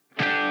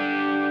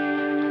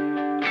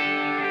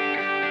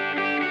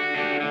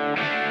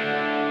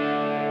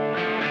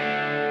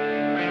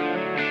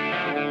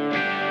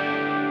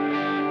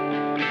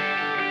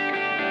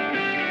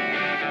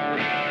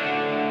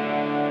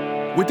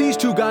these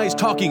two guys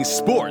talking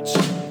sports,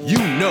 you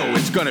know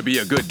it's gonna be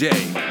a good day.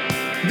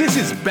 This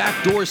is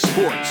BackDoor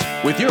Sports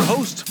with your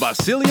hosts,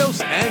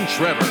 Vasilios and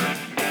Trevor.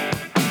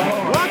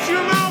 Watch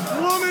your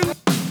mouth, woman!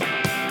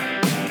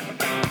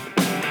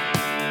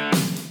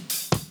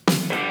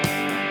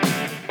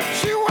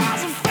 She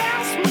was a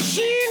fast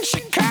machine,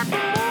 she kept the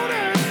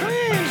motor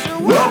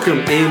clean. Welcome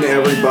in,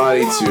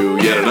 everybody, to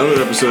yet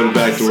another episode of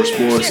BackDoor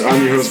Sports.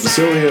 I'm your host,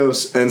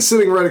 Vasilios, and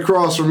sitting right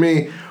across from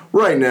me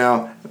right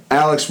now,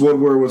 Alex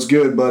Woodward. What's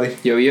good, buddy?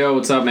 Yo,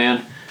 what's up,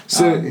 man?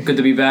 Good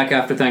to be back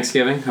after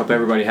Thanksgiving. Hope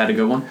everybody had a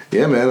good one.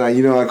 Yeah, man.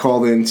 I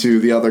called into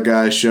the other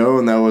guy's show,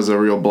 and that was a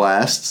real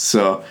blast.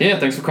 So yeah,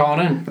 thanks for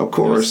calling in. Of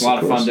course. It was a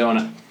lot of fun doing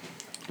it.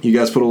 You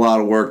guys put a lot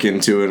of work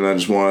into it, and I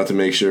just wanted to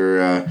make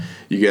sure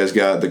you guys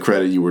got the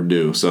credit you were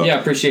due. So yeah, I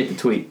appreciate the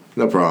tweet.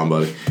 No problem,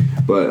 buddy.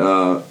 But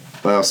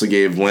I also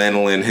gave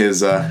Lanolin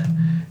his.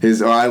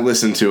 I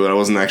listened to it. I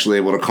wasn't actually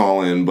able to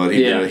call in, but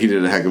he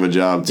did a heck of a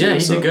job too. Yeah,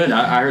 he did good.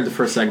 I heard the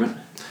first segment.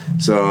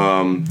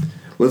 So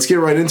let's get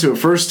right into it.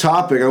 First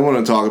topic I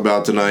want to talk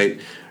about tonight.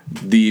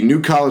 The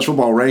new college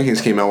football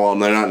rankings came out. Well,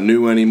 they're not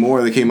new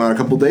anymore. They came out a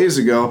couple days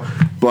ago,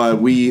 but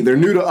they're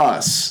new to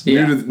us,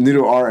 new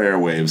to our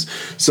airwaves.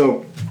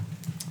 So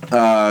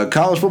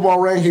college football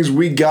rankings,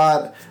 we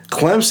got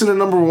Clemson at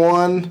number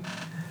 1.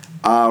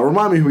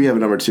 Remind me who we have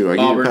at number 2. I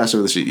gave you a pass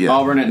over the sheet. Yeah.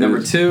 Auburn at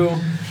number 2.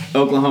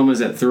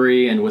 Oklahoma's at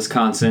 3, and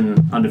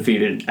Wisconsin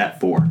undefeated at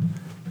 4.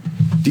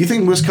 Do you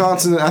think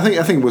Wisconsin?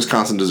 I think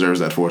Wisconsin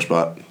deserves that 4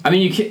 spot. I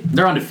mean,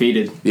 they're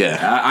undefeated.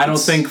 Yeah, I don't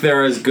think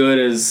they're as good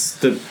as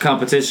the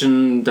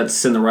competition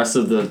that's in the rest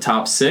of the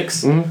top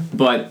 6,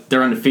 but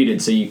they're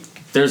undefeated, so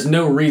there's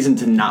no reason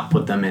to not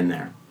put them in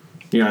there.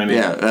 You know what I mean?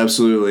 Yeah,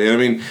 absolutely. I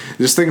mean,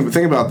 just think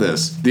about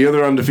this. The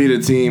other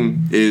undefeated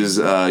team is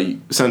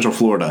Central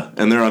Florida,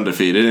 and they're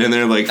undefeated, and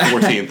they're like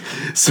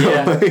 14th. So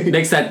yeah,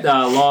 makes that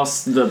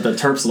loss, the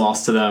Terps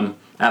lost to them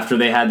after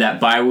they had that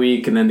bye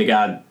week, and then they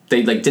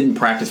didn't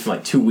practice for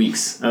like 2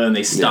 weeks, and then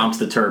they stomped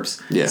the Terps.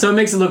 Yeah. So it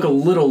makes it look a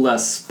little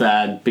less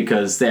bad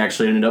because they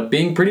actually ended up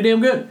being pretty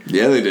damn good.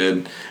 Yeah, they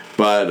did.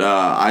 But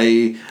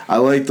I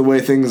like the way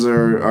things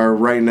are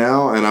right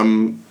now, and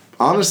I'm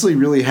honestly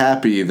really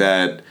happy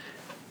that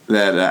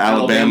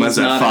Alabama's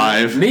at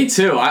 5. Me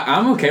too.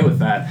 I'm okay with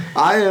that.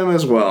 I am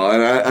as well,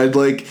 and I'd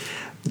like.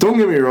 Don't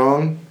get me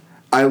wrong.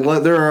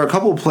 There are a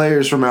couple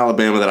players from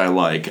Alabama that I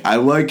like. I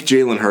like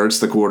Jalen Hurts,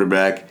 the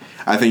quarterback.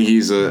 I think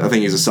he's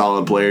a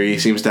solid player. He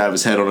seems to have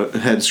his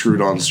head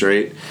screwed on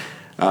straight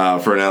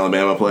for an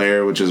Alabama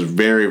player, which is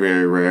very,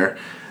 very rare.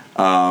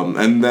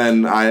 And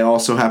then I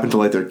also happen to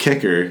like their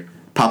kicker,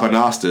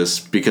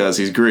 Papanastis, because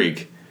he's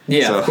Greek.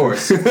 Yeah, so, of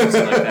course. I like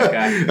that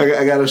guy.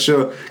 I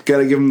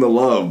gotta give him the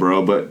love,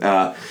 bro. But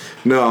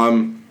no,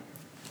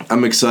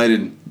 I'm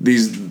excited.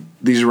 These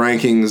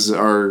rankings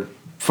are.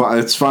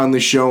 It's finally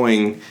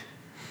showing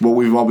what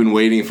we've all been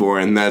waiting for,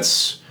 and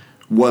that's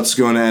what's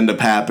going to end up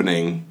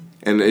happening.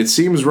 And it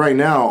seems right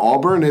now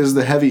Auburn is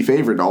the heavy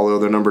favorite, although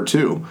they're number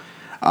 2.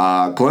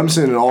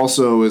 Clemson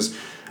also is.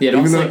 Yeah,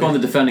 don't sleep on the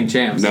defending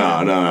champs. No,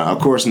 of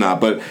course not.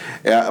 But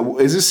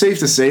is it safe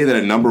to say that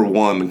at number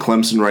 1,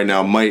 Clemson right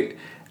now might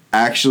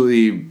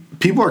actually?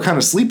 People are kind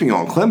of sleeping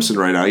on Clemson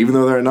right now, even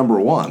though they're at number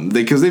 1,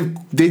 because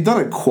they've done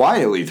it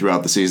quietly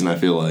throughout the season. I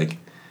feel like.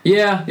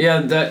 Yeah.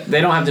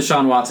 They don't have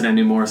Deshaun Watson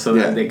anymore, so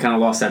they kind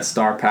of lost that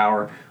star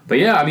power. But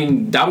yeah, I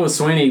mean, Dabo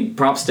Swinney,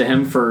 props to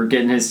him for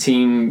getting his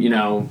team,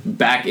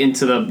 back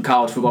into the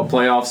college football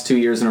playoffs 2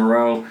 years in a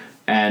row.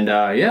 And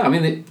I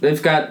mean,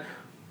 they've got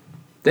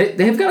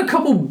a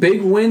couple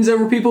big wins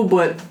over people,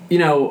 but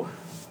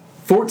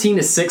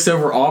 14-6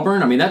 over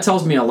Auburn. I mean, that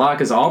tells me a lot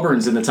because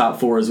Auburn's in the top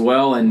 4 as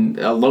well, and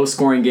a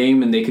low-scoring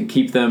game, and they could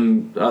keep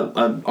them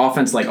an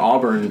offense like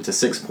Auburn to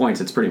 6 points.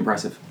 It's pretty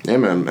impressive. Yeah,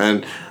 man.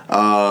 And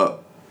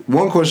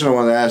one question I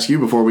wanted to ask you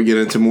before we get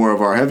into more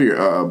of our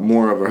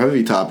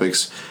heavy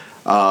topics.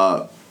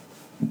 Who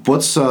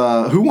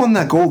won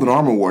that Golden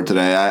Arm Award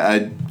today?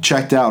 I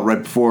checked out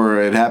right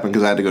before it happened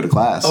because I had to go to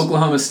class.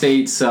 Oklahoma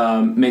State's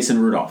Mason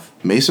Rudolph.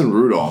 Mason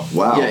Rudolph.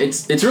 Wow. Yeah,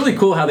 it's really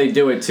cool how they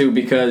do it too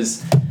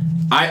because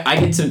I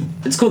get to.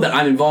 It's cool that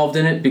I'm involved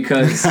in it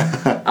because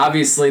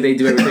obviously they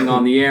do everything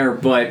on the air,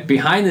 but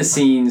behind the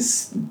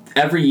scenes,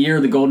 every year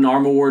the Golden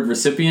Arm Award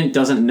recipient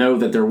doesn't know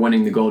that they're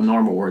winning the Golden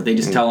Arm Award. They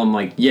just tell them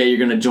like, yeah, you're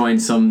gonna join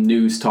some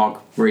news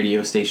talk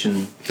radio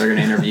station. They're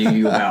gonna interview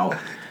you about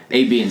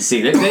A, B, and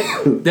C.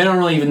 They don't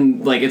really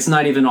even, it's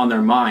not even on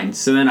their mind.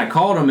 So then I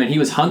called him, and he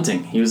was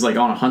hunting. He was, on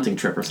a hunting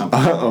trip or something.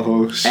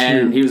 Oh, shoot.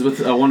 And he was with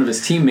one of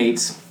his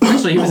teammates.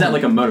 Actually, he was at, a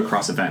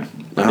motocross event.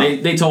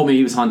 They told me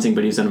he was hunting,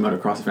 but he was at a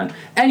motocross event.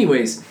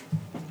 Anyways,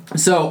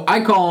 so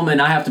I call him,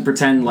 and I have to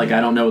pretend like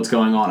I don't know what's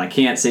going on. I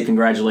can't say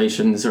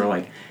congratulations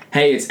or,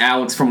 hey, it's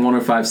Alex from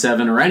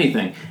 105.7 or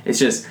anything. It's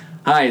just,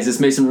 hi, is this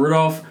Mason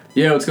Rudolph?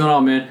 Yeah, what's going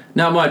on, man?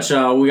 Not much.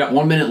 We got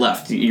 1 minute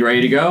left. You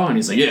ready to go? And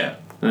he's like, yeah.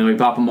 And then we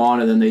pop him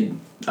on, and then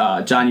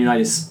John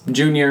Unitas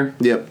Jr.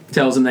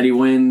 tells him that he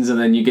wins, and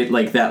then you get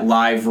that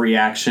live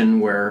reaction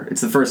where it's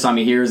the first time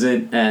he hears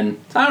it, and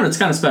I don't know, it's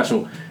kind of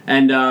special.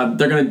 And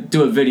they're gonna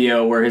do a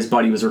video where his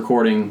buddy was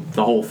recording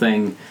the whole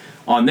thing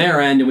on their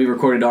end, and we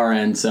recorded our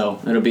end, so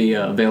it'll be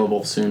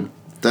available soon.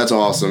 That's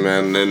awesome,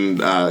 man. And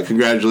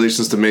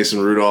congratulations to Mason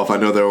Rudolph. I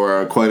know there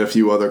were quite a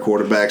few other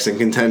quarterbacks in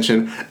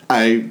contention.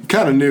 I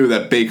kind of knew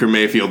that Baker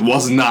Mayfield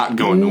was not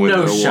going to win.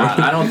 No shot.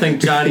 I don't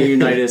think Johnny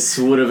Unitas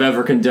would have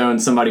ever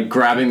condoned somebody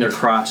grabbing their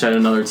crotch at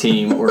another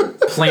team or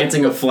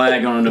planting a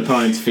flag on an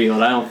opponent's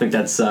field. I don't think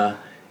that's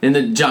in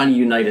the Johnny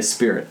Unitas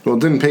spirit. Well,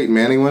 didn't Peyton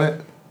Manning win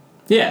it?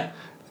 Yeah.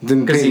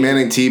 Didn't Peyton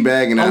Manning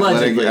teabag an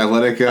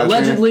athletic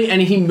allegedly,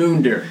 and he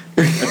mooned her,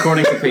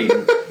 according to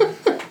Peyton.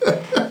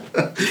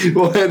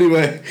 Well,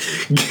 anyway,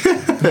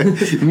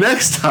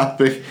 next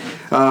topic,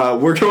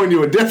 we're going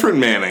to a different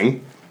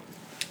Manning.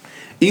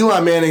 Eli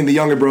Manning, the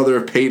younger brother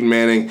of Peyton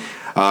Manning,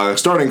 former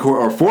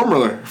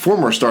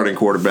starting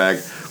quarterback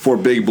for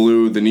Big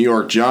Blue, the New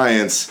York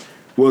Giants,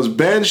 was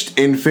benched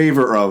in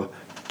favor of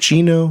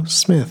Geno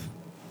Smith.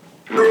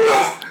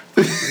 Oh,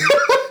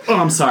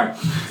 I'm sorry.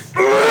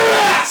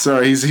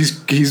 Sorry,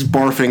 he's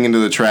barfing into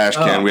the trash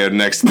can we have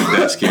next to the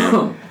desk here.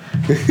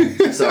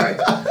 Sorry.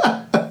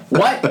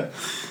 What?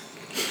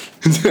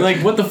 Like,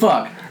 what the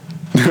fuck?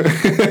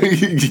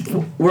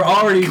 We're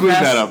already clean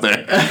that up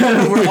there.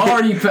 We're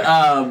already,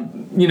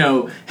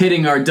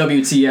 hitting our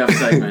WTF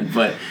segment.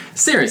 But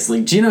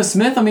seriously, Geno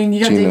Smith. I mean,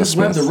 you got Davis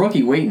Webb, the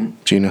rookie, waiting.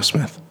 Geno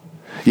Smith.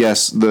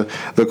 Yes,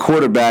 the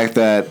quarterback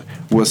that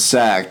was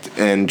sacked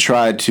and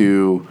tried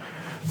to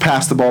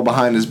pass the ball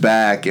behind his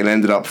back and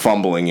ended up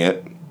fumbling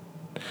it.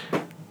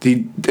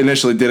 He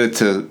initially did it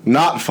to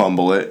not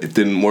fumble it. It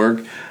didn't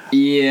work.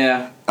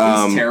 Yeah.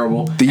 He's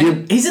terrible.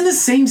 He's in the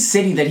same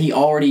city that he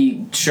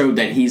already showed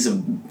that he's a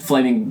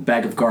flaming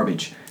bag of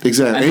garbage.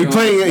 Exactly.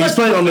 He's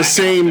playing on the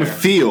same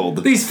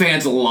field. These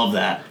fans will love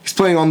that. He's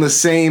playing on the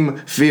same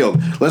field.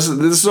 This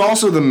is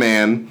also the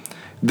man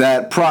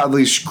that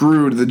probably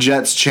screwed the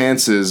Jets'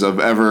 chances of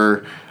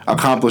ever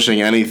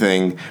accomplishing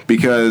anything,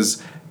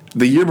 because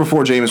the year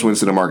before Jameis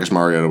Winston and Marcus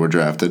Mariota were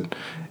drafted,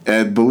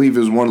 I believe it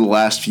was one of the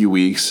last few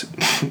weeks,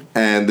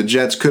 and the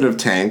Jets could have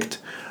tanked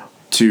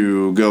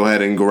to go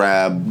ahead and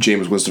grab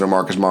Jameis Winston or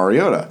Marcus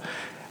Mariota.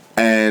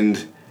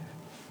 And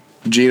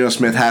Geno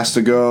Smith has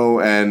to go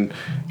and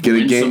get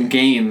win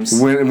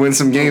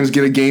some games,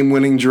 get a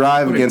game-winning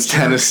drive against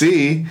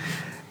Tennessee.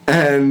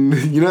 And,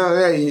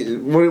 hey,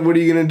 what are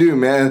you going to do,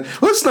 man?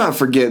 Let's not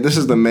forget, this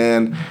is the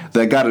man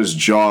that got his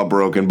jaw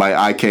broken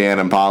by IKN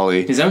and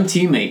Poly. His own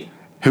teammate.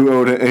 Who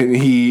owed it, and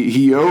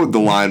he owed the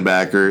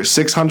linebacker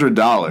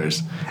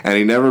 $600, and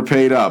he never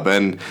paid up.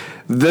 And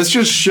this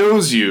just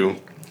shows you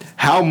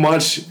how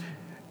much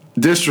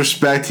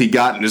disrespect he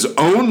got in his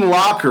own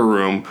locker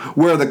room,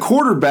 where the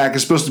quarterback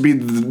is supposed to be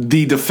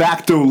the de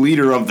facto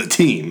leader of the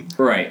team.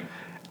 Right.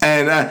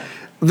 And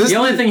the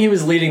only thing he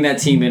was leading that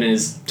team in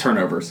is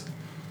turnovers.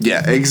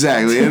 Yeah,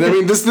 exactly. And I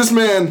mean, this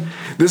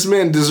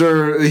man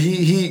deserved.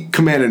 He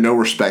commanded no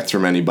respect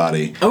from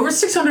anybody. Over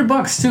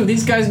 $600 too.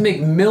 These guys make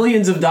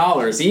millions of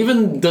dollars.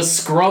 Even the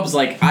scrubs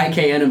like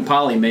IKN and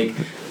Poly make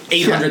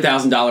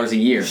 $800,000 a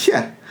year.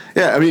 Yeah.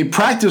 Yeah, I mean,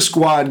 practice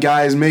squad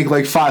guys make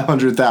like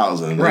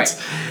 $500,000.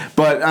 Right.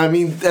 But I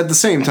mean, at the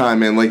same time,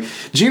 man, like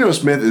Geno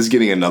Smith is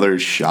getting another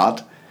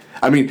shot.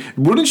 I mean,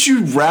 wouldn't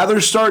you rather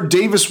start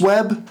Davis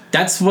Webb?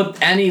 That's what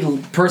any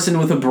person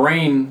with a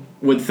brain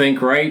would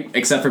think, right?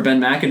 Except for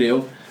Ben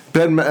McAdoo.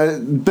 Ben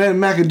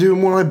McAdoo,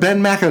 more like Ben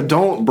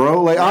McAdon't,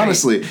 bro. Like, right.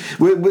 Honestly,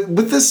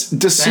 with this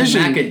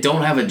decision, Ben McAdoo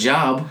don't have a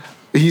job.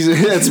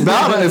 It's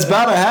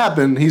about to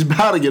happen. He's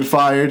about to get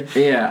fired.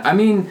 Yeah, I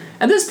mean,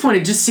 at this point,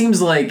 it just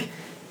seems like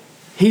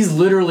he's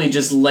literally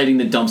just lighting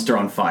the dumpster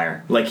on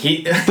fire. Like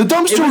the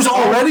dumpster was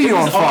already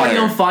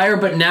on fire,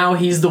 but now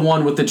he's the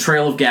one with the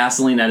trail of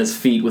gasoline at his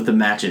feet with the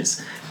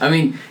matches. I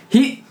mean,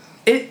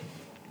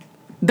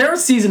 their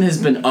season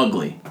has been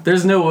ugly.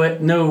 There's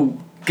no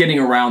getting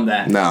around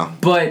that. No.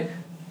 But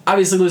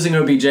obviously losing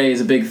OBJ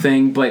is a big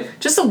thing, but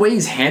just the way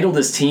he's handled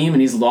this team,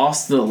 and he's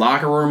lost the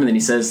locker room, and then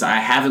he says, I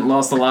haven't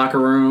lost the locker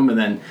room, and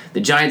then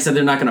the Giants said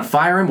they're not going to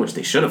fire him, which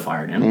they should have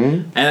fired him.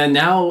 Mm-hmm. And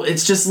now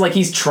it's just like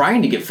he's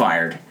trying to get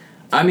fired.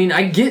 I mean,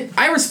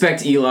 I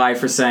respect Eli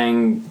for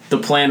saying the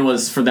plan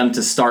was for them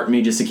to start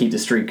me just to keep the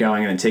streak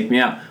going and then take me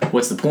out.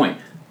 What's the point?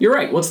 You're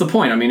right. What's the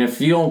point? I mean,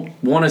 if you don't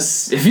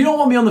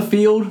want me on the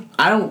field,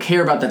 I don't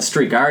care about that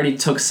streak. I already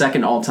took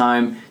second all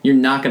time. You're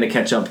not going to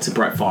catch up to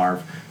Brett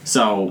Favre.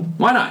 So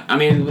why not? I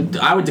mean,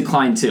 I would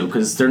decline too,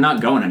 because they're not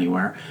going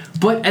anywhere.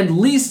 But at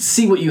least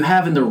see what you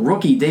have in the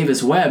rookie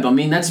Davis Webb. I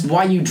mean, that's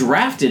why you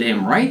drafted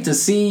him, right? To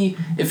see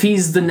if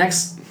he's the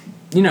next,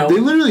 they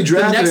literally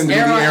drafted him to be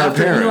the heir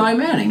apparent. Eli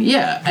Manning.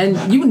 Yeah,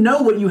 and you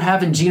know what you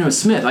have in Geno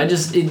Smith.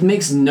 It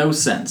makes no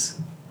sense.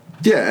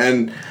 Yeah,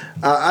 and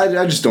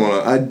I just don't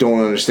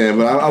understand.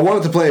 But I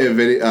wanted to play a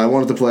video. I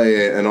wanted to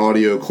play an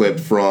audio clip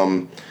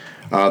from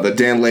the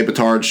Dan Le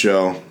Batard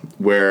show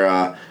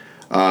where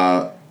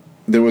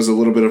there was a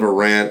little bit of a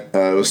rant.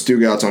 It was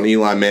Stugouts on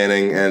Eli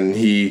Manning, and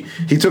he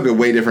took a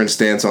way different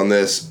stance on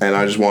this, and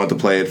I just wanted to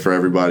play it for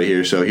everybody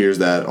here. So here's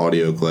that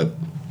audio clip.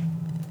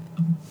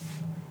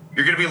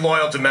 You're going to be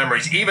loyal to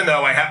memories, even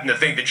though I happen to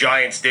think the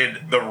Giants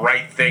did the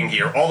right thing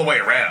here all the way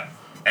around.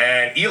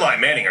 And Eli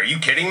Manning, are you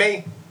kidding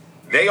me?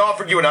 They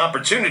offered you an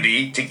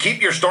opportunity to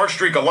keep your start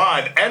streak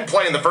alive and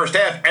play in the first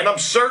half. And I'm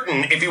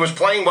certain if he was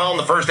playing well in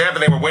the first half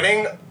and they were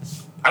winning,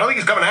 I don't think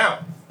he's coming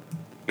out.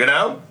 You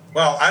know?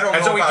 Well, I don't know.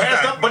 And so he about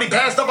passed that. up, but he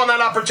passed up on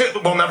that opportunity.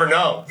 We'll never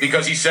know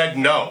because he said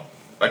no.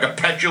 Like a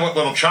petulant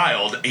little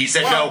child, he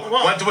said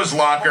went to his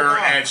locker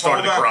and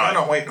started to cry.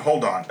 No, wait,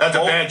 hold on. That's a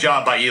bad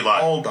job by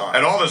Eli. Hold on.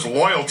 And all this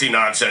loyalty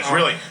nonsense,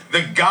 really.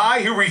 The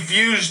guy who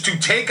refused to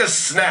take a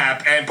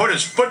snap and put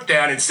his foot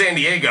down in San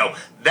Diego,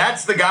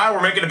 that's the guy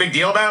we're making a big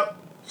deal about?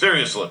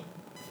 Seriously.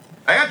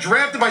 I got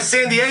drafted by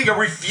San Diego,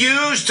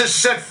 refused to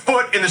set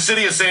foot in the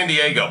city of San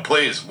Diego.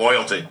 Please,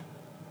 loyalty.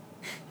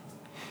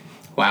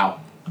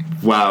 Wow.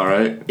 Wow,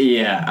 right?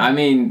 Yeah, I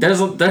mean, there's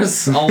a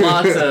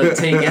lot to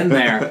take in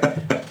there.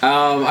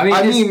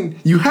 I mean,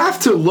 you have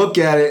to look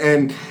at it,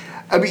 and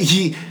I mean,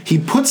 he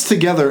puts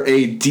together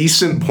a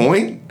decent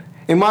point,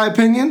 in my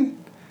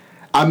opinion.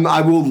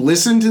 I will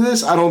listen to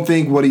this. I don't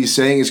think what he's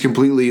saying is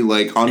completely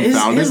like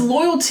unfounded. His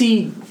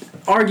loyalty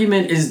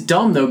argument is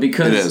dumb though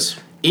because it is.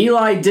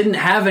 Eli didn't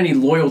have any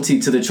loyalty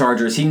to the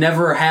Chargers. He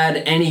never had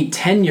any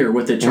tenure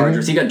with the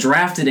Chargers. He got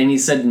drafted and he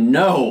said,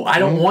 "No, I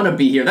don't want to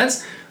be here."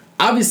 That's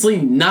obviously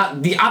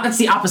not that's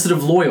the opposite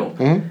of loyal.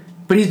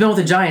 But he's been with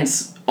the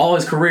Giants all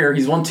his career.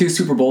 He's won 2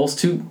 Super Bowls,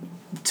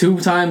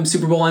 two-time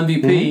Super Bowl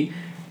MVP.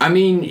 I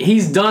mean,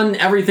 he's done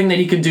everything that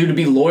he could do to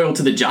be loyal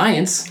to the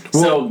Giants.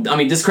 Well, so, I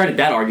mean, discredit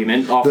that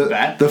argument off the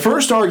bat. The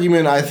first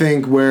argument, I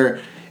think, where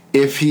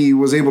if he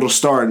was able to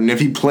start and if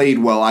he played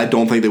well, I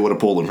don't think they would have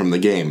pulled him from the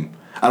game.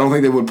 I don't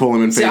think they would pull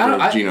him in favor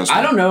of Geno Smith.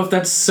 I don't know if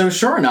that's so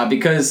sure or not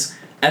because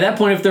at that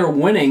point, if they're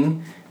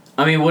winning,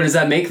 I mean, what does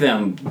that make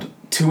them?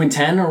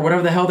 2-10 or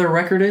whatever the hell their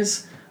record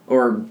is?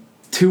 Or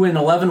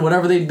 2-11,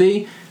 whatever they'd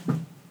be?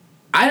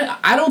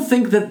 I don't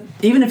think that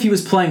even if he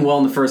was playing well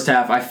in the first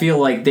half, I feel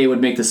like they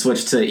would make the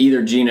switch to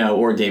either Geno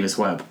or Davis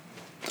Webb.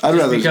 I'd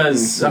rather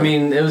because I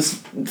mean it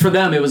was for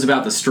them it was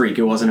about the streak.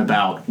 It wasn't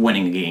about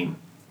winning the game.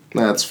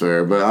 That's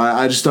fair, but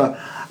I just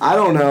I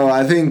don't know.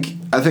 I think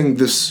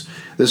this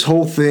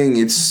whole thing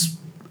it's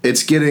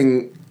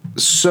getting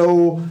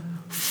so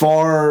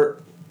far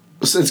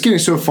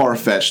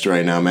fetched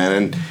right now, man.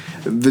 And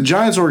the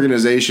Giants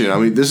organization. I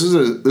mean, this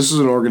is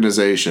an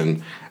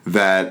organization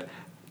that,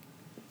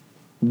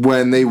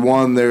 when they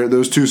won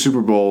those 2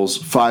 Super Bowls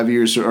 5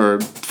 years or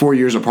 4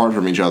 years apart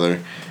from each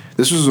other,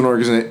 this was an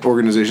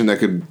organization that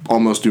could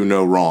almost do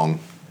no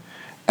wrong,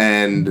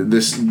 and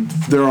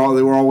they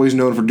were always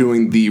known for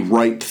doing the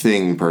right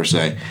thing per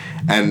se,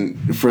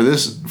 and for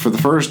the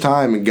first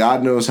time in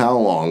God knows how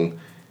long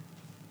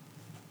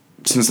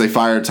since they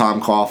fired Tom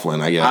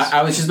Coughlin, I guess.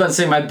 I was just about to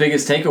say my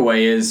biggest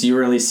takeaway is you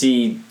really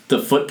see the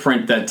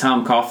footprint that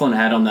Tom Coughlin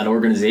had on that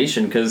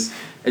organization because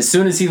as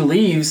soon as he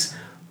leaves,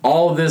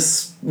 all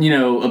this,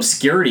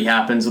 obscurity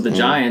happens with the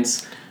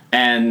Giants,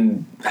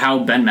 and how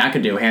Ben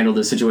McAdoo handled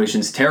the situation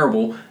is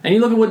terrible. And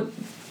you look at what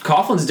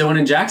Coughlin's doing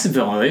in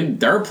Jacksonville.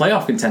 They're a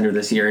playoff contender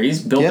this year.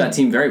 He's built that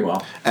team very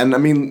well. And, I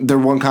mean, they're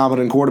one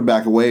competent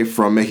quarterback away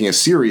from making a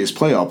serious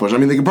playoff push. I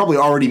mean, they could probably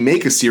already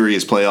make a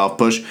serious playoff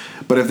push,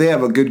 but if they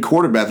have a good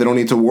quarterback, they don't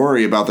need to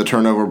worry about the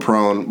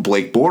turnover-prone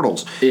Blake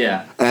Bortles.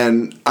 Yeah.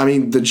 And, I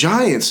mean, the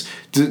Giants,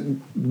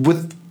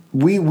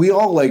 we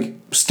all,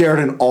 stared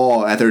in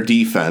awe at their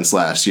defense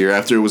last year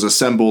after it was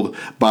assembled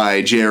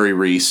by Jerry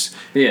Reese.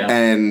 Yeah.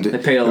 And they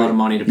paid a lot of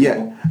money to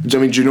people. Yeah. I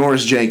mean,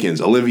 Janoris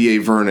Jenkins, Olivier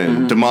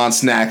Vernon, Damon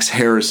Snacks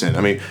Harrison.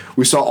 I mean,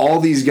 we saw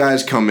all these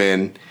guys come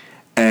in,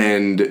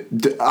 and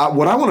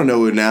what I want to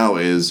know now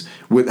is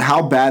with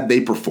how bad they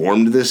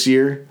performed this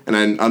year, and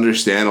I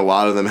understand a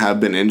lot of them have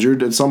been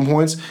injured at some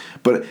points,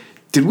 but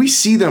did we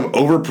see them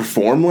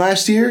overperform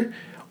last year?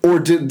 Or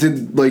did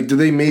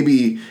they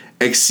maybe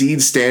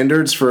exceed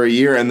standards for a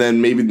year and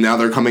then maybe now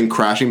they're coming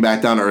crashing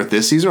back down to earth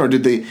this season? Or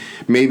did they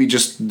maybe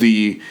just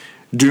the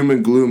doom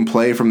and gloom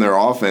play from their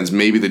offense,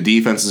 maybe the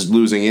defense is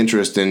losing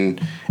interest in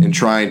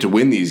trying to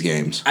win these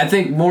games? I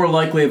think more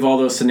likely of all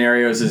those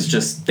scenarios is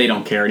just they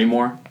don't care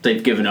anymore.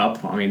 They've given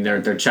up. I mean,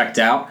 they're checked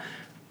out.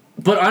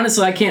 But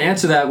honestly, I can't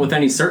answer that with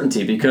any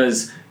certainty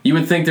because you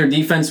would think their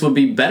defense would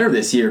be better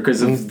this year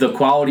because of the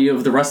quality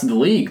of the rest of the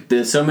league.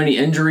 There's so many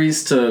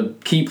injuries to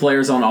key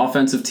players on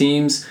offensive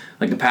teams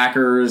like the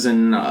Packers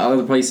and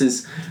other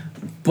places.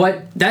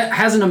 But that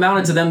hasn't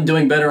amounted to them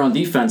doing better on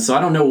defense, so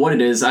I don't know what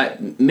it is.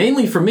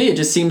 Mainly for me, it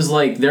just seems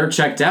like they're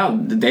checked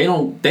out. They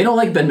don't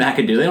like Ben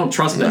McAdoo. They don't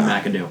trust Ben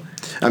McAdoo.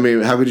 I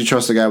mean, how could you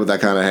trust a guy with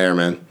that kind of hair,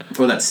 man?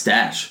 Or that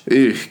stash.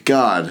 Ew,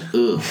 God.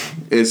 Ugh.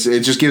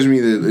 It just gives me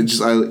I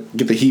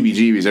get the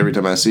heebie-jeebies every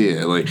time I see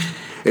it.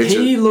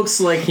 He looks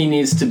like he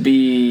needs to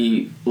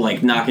be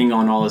knocking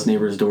on all his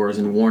neighbors' doors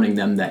and warning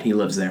them that he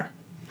lives there.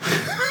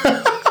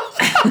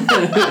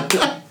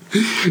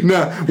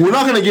 No, we're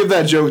not going to give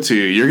that joke to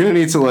you. You're going to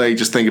need to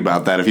just think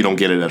about that if you don't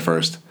get it at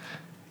first.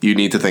 You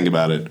need to think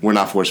about it. We're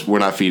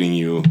not feeding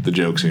you the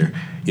jokes here.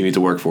 You need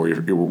to work for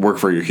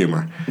your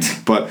humor.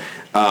 But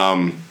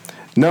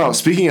no,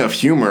 speaking of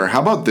humor,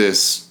 how about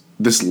this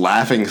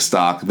laughing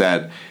stock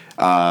that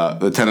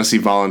the Tennessee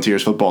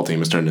Volunteers football team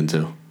has turned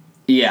into?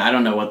 Yeah, I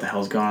don't know what the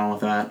hell's going on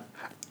with that.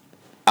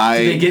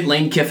 Did they get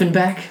Lane Kiffin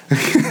back?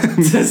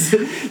 does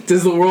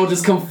the world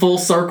just come full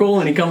circle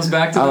and he comes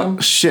back to them?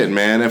 Shit,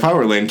 man. If I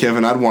were Lane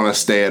Kiffin, I'd want to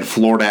stay at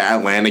Florida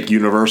Atlantic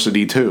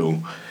University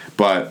too.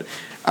 But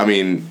I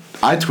mean,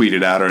 I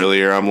tweeted out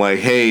earlier. I'm like,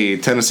 hey,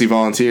 Tennessee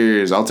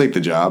Volunteers, I'll take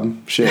the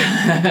job. Shit.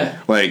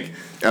 Like,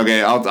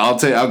 okay,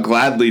 I'll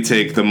gladly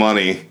take the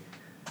money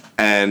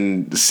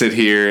and sit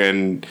here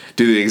and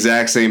do the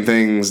exact same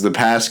things the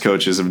past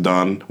coaches have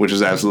done, which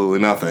is absolutely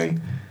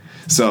nothing.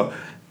 So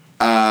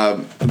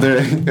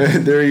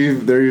there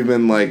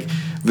even like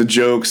the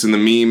jokes and the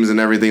memes and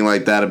everything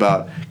like that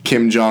about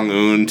Kim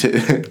Jong-un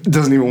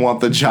doesn't even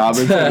want the job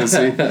in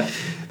Tennessee.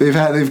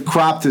 They've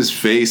cropped his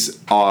face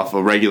off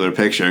a regular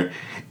picture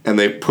and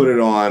they put it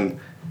on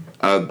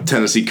a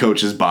Tennessee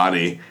coach's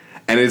body,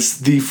 and it's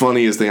the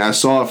funniest thing. I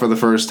saw it for the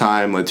first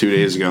time like 2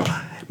 days ago.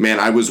 Man,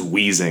 I was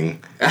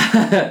wheezing.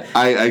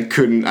 I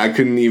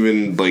couldn't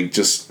even like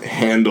just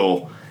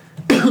handle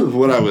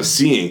what I was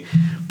seeing.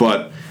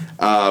 But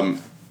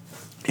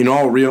in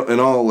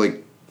all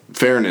like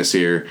fairness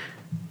here,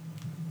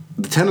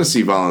 the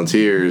Tennessee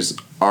Volunteers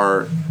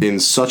are in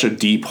such a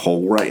deep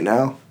hole right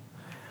now.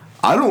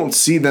 I don't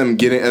see them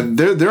getting.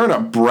 They're in a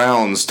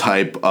Browns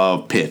type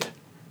of pit.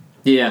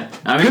 Yeah,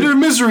 I mean, pit of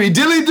misery,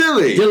 dilly.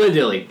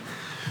 Dilly.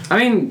 I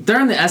mean,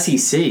 they're in the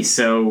SEC,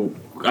 so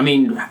I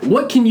mean,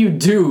 what can you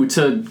do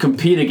to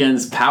compete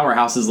against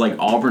powerhouses like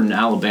Auburn and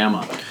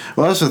Alabama?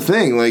 Well, that's the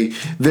thing. Like,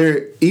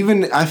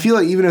 I feel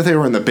like even if they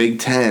were in the Big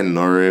Ten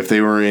or if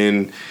they were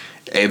in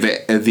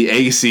the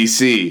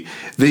ACC,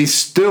 they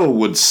still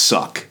would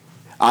suck.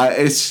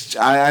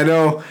 I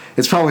know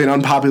it's probably an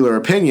unpopular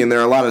opinion. There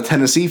are a lot of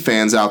Tennessee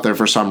fans out there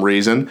for some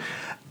reason,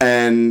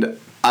 and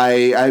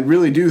I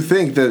really do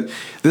think that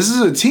this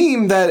is a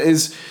team that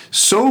is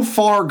so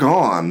far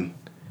gone.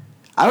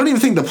 I don't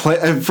even think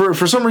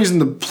for some reason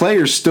the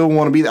players still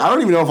want to be there. I don't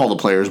even know if all the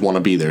players want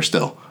to be there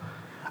still.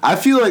 I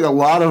feel like a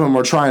lot of them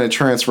are trying to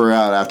transfer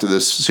out after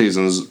this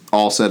season's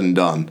all said and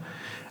done.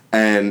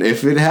 And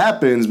if it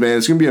happens, man,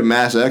 it's going to be a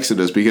mass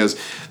exodus because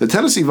the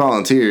Tennessee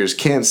Volunteers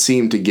can't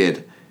seem to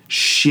get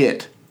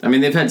shit. I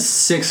mean, they've had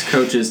 6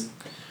 coaches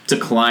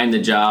decline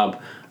the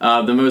job.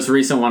 The most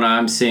recent one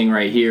I'm seeing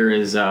right here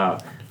is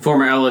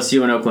former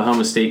LSU and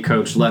Oklahoma State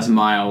coach Les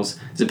Miles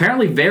is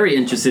apparently very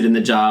interested in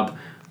the job.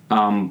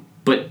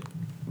 But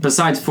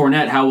besides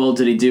Fournette, how well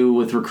did he do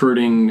with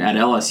recruiting at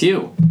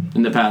LSU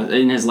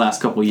in his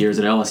last couple of years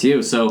at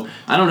LSU? So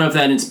I don't know if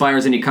that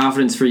inspires any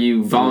confidence for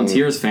you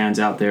Volunteers fans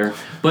out there.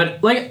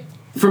 But like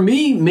for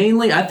me,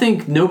 mainly, I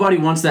think nobody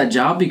wants that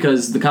job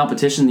because the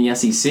competition in the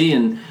SEC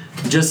and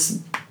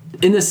just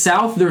in the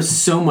South, there's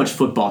so much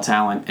football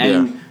talent.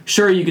 And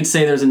sure, you could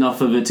say there's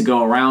enough of it to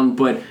go around,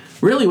 but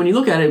really, when you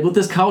look at it, with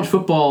this college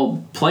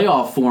football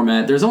playoff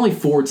format, there's only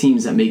 4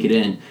 teams that make it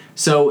in.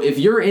 So if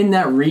you're in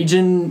that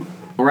region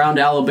around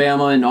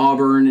Alabama and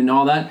Auburn and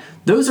all that,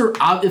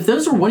 if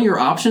those are one of your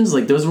options,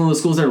 like those are one of the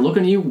schools that are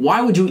looking at you,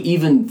 why would you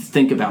even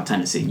think about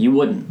Tennessee? You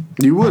wouldn't.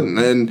 You wouldn't.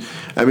 And,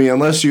 I mean,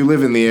 unless you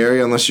live in the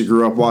area, unless you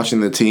grew up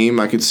watching the team,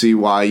 I could see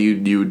why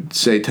you'd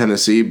say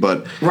Tennessee,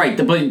 but... Right,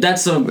 but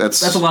that's a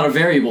lot of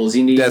variables.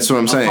 You need that's what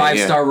I'm saying, a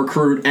 5-star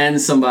recruit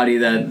and somebody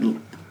that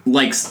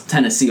likes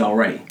Tennessee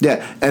already.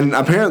 Yeah, and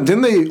apparently,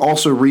 didn't they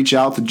also reach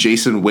out to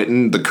Jason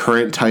Witten, the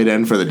current tight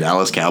end for the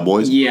Dallas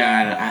Cowboys?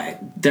 Yeah,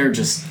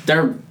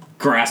 they're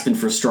grasping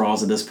for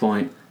straws at this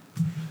point.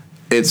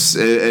 It's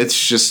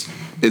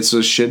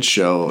a shit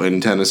show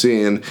in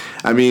Tennessee, and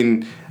I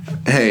mean,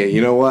 hey,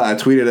 you know what? I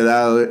tweeted it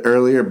out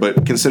earlier,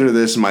 but consider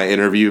this my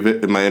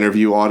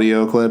interview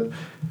audio clip.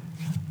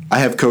 I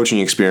have coaching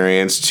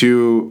experience,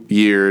 2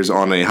 years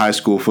on a high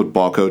school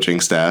football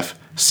coaching staff.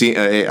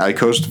 I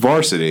coached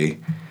varsity.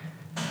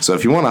 So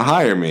if you want to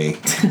hire me,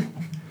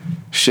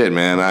 shit,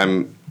 man,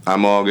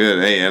 I'm all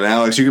good. Hey, and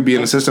Alex, you could be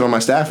an assistant on my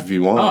staff if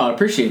you want. Oh, I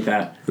appreciate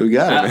that. We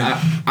got it,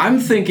 man. I'm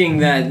thinking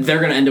that they're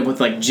going to end up with,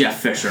 like,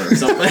 Jeff Fisher or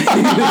something.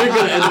 They're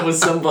going to end up with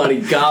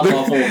somebody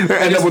god-awful who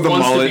end up with the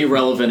wants mullet. to be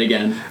relevant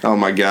again. Oh,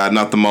 my God,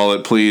 not the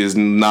mullet. Please,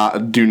 do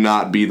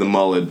not be the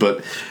mullet. But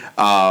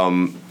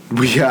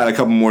we got a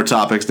couple more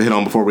topics to hit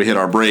on before we hit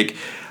our break.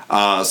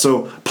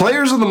 So,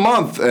 Players of the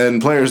Month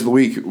and Players of the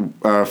Week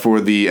for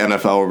the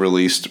NFL were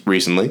released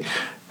recently.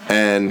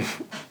 And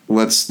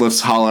let's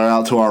holler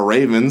out to our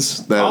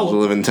Ravens that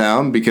live in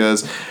town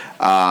because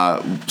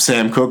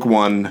Sam Cook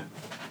won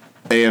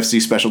AFC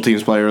Special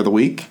Teams Player of the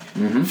Week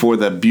for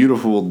the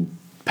beautiful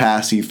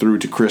pass he threw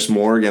to Chris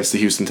Moore against the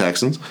Houston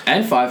Texans.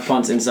 And 5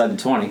 punts inside the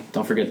 20.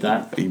 Don't forget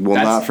that.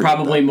 That's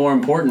probably more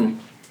important.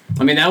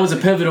 I mean, that was a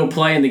pivotal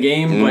play in the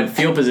game, but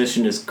field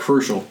position is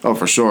crucial. Oh,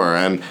 for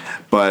sure.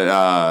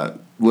 But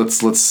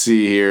let's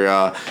see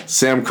here.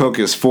 Sam Cook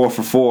is 4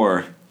 for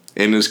 4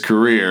 in his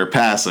career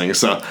passing,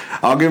 so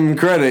I'll give him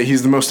credit.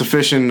 He's the most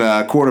efficient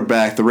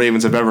quarterback the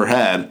Ravens have ever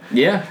had.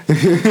 Yeah,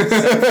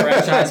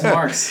 franchise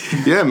marks.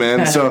 Yeah,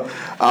 man. So,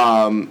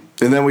 and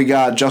then we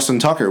got Justin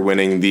Tucker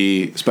winning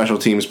the Special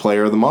Teams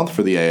Player of the Month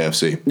for the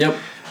AFC. Yep.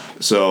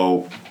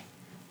 So,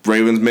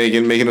 Ravens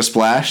making a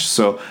splash.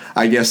 So,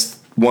 I guess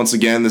once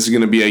again, this is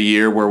going to be a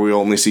year where we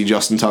only see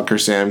Justin Tucker,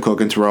 Sam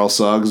Cook, and Terrell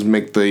Suggs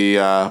make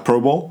the Pro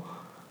Bowl.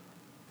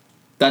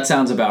 That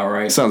sounds about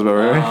right. Sounds about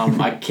right.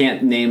 I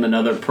can't name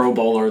another Pro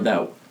Bowler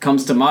that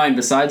comes to mind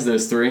besides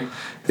those three.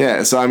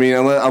 Yeah, so I mean,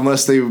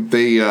 unless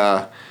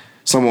they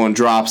someone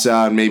drops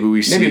out, maybe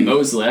we see maybe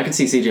Mosley. I could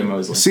see C.J.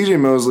 Mosley. C.J.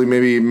 Mosley,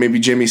 maybe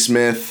Jimmy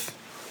Smith.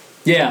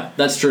 Yeah,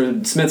 that's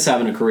true. Smith's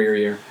having a career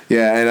year.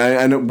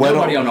 Yeah, and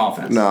nobody on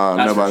offense. No,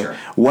 that's nobody. For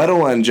sure.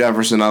 Weddle and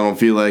Jefferson, I don't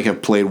feel like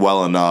have played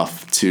well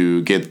enough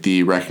to get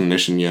the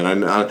recognition yet.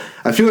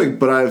 I feel like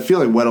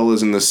Weddle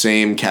is in the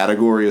same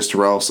category as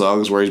Terrell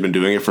Suggs, where he's been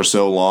doing it for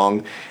so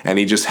long, and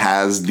he just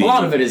has a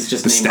lot of it is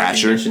just the name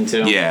stature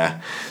recognition too.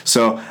 Yeah,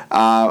 so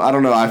I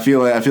don't know. I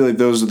feel like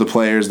those are the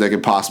players that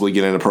could possibly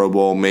get in a Pro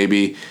Bowl.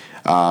 Maybe.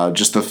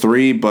 Just the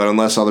three, but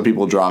unless other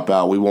people drop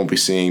out, we won't be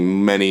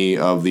seeing many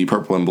of the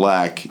purple and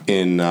black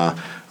in, I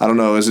don't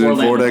know, is it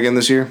Orlando. In Florida again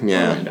this year?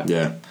 Yeah, Orlando.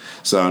 Yeah.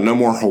 So no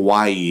more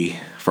Hawaii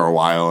for a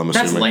while, I'm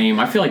assuming. That's lame.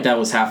 I feel like that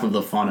was half of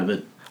the fun of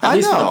it. At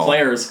least for the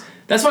players.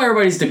 That's why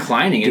everybody's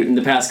declining it in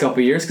the past couple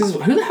of years, because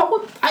who the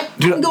hell I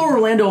can go to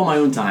Orlando on my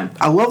own time.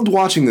 I loved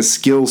watching the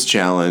skills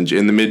challenge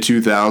in the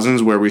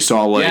mid-2000s where we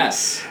saw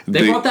yes,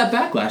 they brought that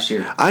back last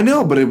year. I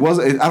know, but I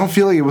don't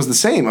feel like it was the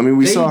same. I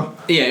mean, saw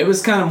it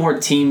was kind of more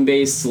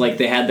team-based. Like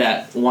they had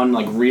that one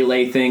like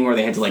relay thing where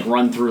they had to like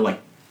run through like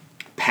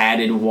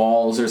padded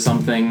walls or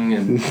something,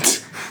 and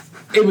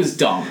it was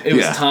dumb. It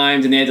was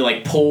timed, and they had to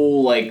like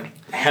pull like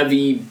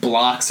heavy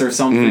blocks or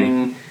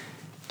something.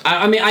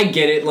 I mean, I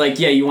get it. Like,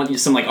 yeah, you want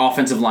some like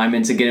offensive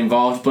linemen to get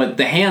involved, but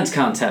the hands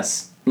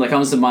contest like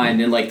comes to mind,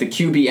 and like the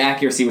QB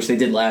accuracy, which they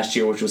did last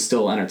year, which was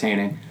still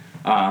entertaining.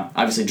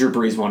 Obviously, Drew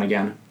Brees won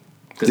again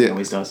because he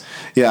always does.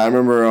 Yeah, I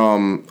remember.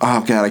 Oh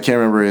God, I can't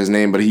remember his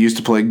name, but he used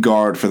to play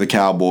guard for the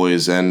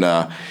Cowboys, and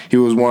he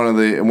was one of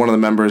the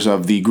members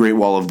of the Great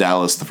Wall of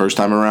Dallas the first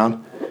time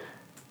around,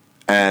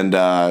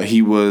 and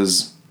he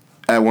was.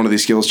 At one of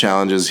these skills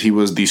challenges, he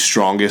was the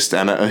strongest,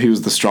 and he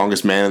was the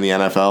strongest man in the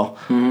NFL,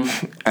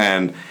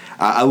 and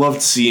I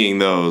loved seeing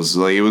those.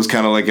 Like it was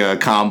kind of like a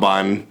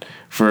combine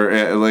for,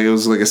 like it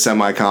was like a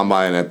semi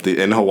combine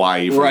in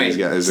Hawaii for these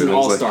guys. It's an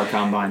all-star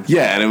combine.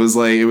 Yeah, and it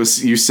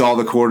was you saw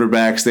the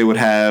quarterbacks. They would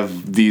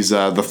have these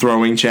the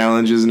throwing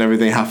challenges and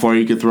everything, how far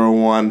you could throw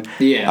one,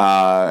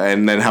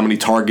 and then how many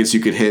targets you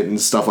could hit and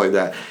stuff like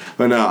that.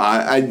 But no,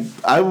 I've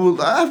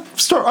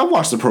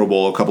watched the Pro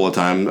Bowl a couple of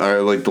times,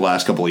 or like the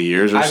last couple of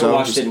years or I so. haven't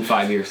watched it in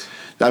 5 years.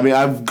 I mean,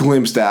 I've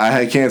glimpsed that.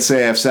 I can't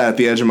say I've sat at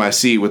the edge of my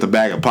seat with a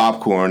bag of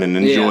popcorn and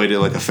enjoyed it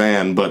like a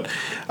fan, but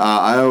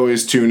I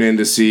always tune in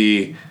to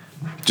see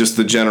just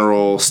the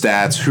general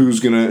stats. Who's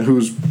gonna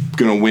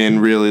win?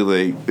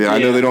 Really, I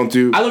know they don't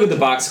do. I look at the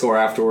box score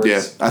afterwards.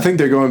 Yeah, I think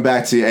they're going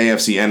back to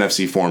AFC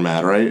NFC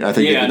format, right? I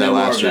think they did that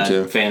last year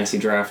too. Fantasy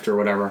draft or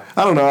whatever.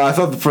 I don't know. I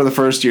thought for the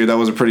first year that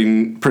was a pretty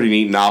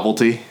neat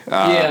novelty.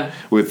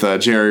 With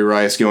Jerry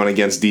Rice going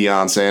against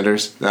Deion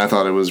Sanders, and I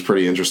thought it was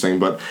pretty interesting.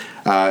 But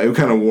it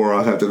kind of wore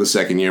off after the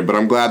second year. But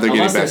I'm glad they're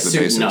getting back to the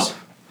basics.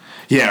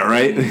 Yeah,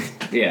 right?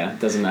 Yeah, it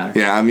doesn't matter.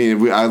 Yeah, I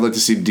mean, I'd like to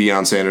see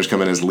Deion Sanders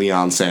come in as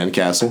Leon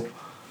Sandcastle.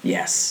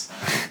 Yes.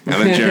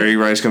 And then Jerry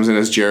Rice comes in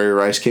as Jerry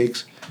Rice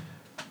Cakes.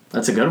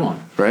 That's a good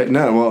one. Right?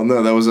 No,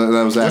 that was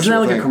actually. Wasn't that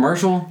like a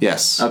commercial?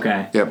 Yes.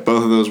 Okay. Yeah,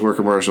 both of those were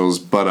commercials.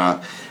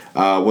 But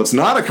what's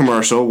not a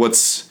commercial,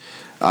 what's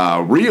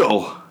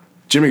real,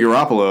 Jimmy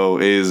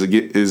Garoppolo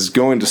is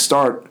going to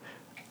start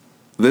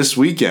this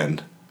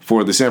weekend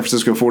for the San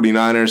Francisco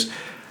 49ers.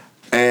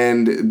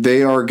 And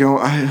they are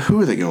going.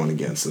 Who are they going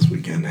against this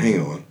weekend?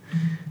 Hang on.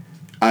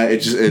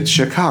 It's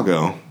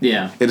Chicago.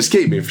 Yeah. It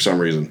escaped me for some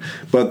reason.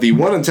 But the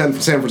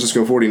 1-10 San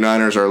Francisco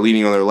 49ers are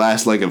leaning on their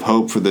last leg of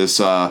hope for this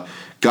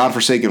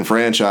godforsaken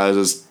franchise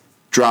that's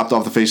dropped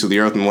off the face of the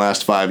earth in the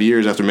last 5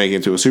 years after making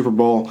it to a Super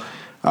Bowl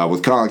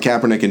with Colin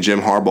Kaepernick and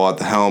Jim Harbaugh at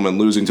the helm and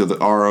losing to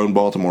our own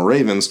Baltimore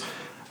Ravens.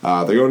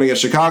 They're going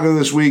against Chicago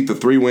this week, the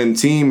 3-win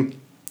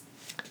team.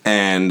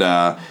 And,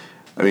 I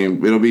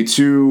mean, it'll be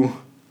two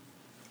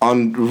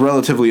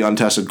relatively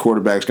untested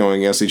quarterbacks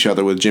going against each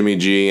other with Jimmy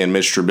G and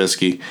Mitch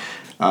Trubisky.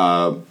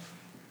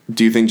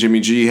 Do you think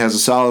Jimmy G has a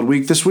solid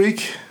week this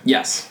week?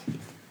 Yes.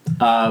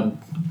 I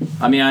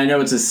mean, I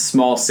know it's a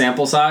small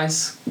sample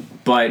size,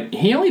 but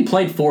he only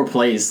played 4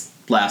 plays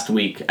last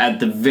week at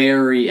the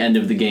very end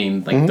of the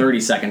game, like 30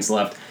 seconds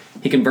left.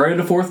 He converted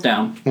a 4th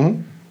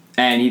down,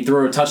 and he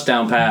threw a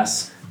touchdown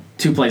pass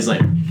 2 plays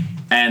later.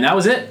 And that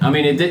was it. I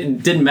mean, it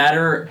didn't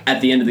matter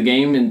at the end of the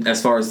game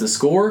as far as the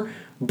score,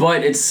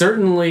 but it's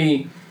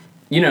certainly,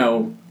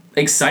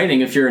 exciting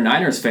if you're a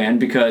Niners fan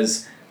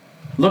because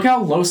look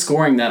how low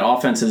scoring that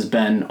offense has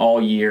been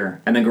all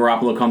year. And then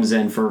Garoppolo comes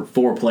in for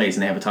 4 plays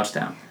and they have a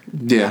touchdown.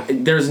 Yeah.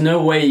 There's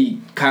no way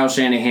Kyle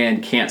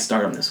Shanahan can't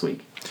start him this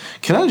week.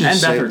 Can I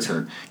just say, Beathard's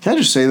hurt. Can I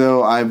just say,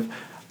 though,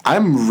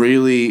 I'm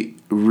really,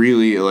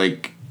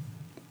 really,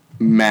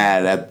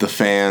 mad at the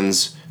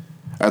fans,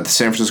 at the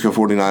San Francisco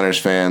 49ers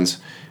fans,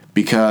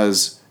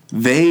 because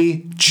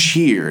they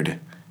cheered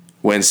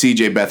when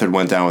C.J. Beathard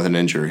went down with an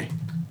injury.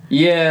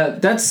 Yeah,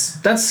 that's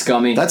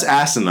scummy. That's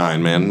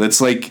asinine, man.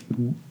 That's like,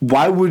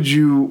 why would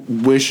you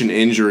wish an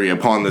injury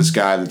upon this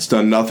guy that's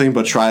done nothing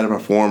but try to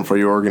perform for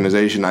your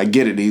organization? I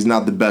get it. He's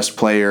not the best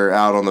player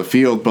out on the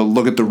field, but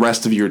look at the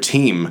rest of your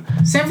team.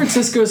 San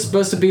Francisco is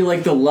supposed to be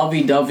like the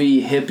lovey-dovey,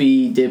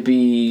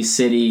 hippy-dippy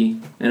city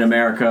in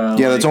America.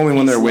 Yeah, that's only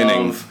when they're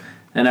winning.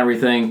 And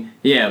everything.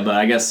 Yeah, but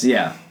I guess,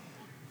 yeah.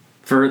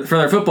 For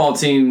their football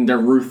team, they're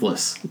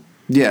ruthless.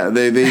 Yeah,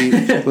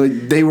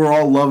 they were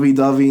all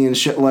lovey-dovey and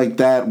shit like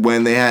that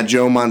when they had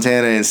Joe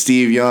Montana and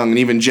Steve Young and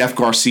even Jeff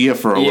Garcia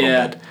for a little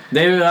bit.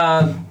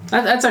 Yeah,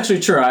 that's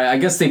actually true. I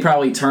guess they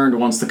probably turned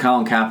once the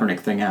Colin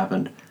Kaepernick thing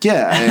happened.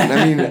 Yeah, and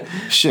I mean,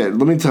 shit,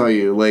 let me tell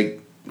you, like,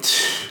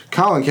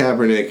 Colin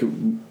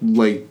Kaepernick,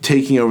 like,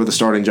 taking over the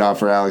starting job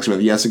for Alex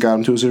Smith, yes, it got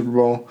him to a Super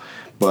Bowl,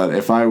 but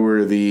if I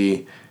were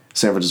the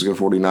San Francisco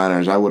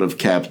 49ers, I would have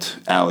kept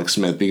Alex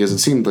Smith because it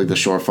seemed like the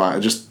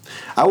surefire.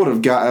 I would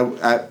have got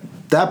at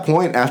that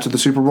point after the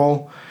Super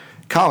Bowl,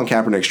 Colin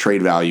Kaepernick's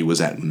trade value was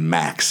at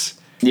max.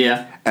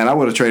 Yeah. And I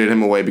would have traded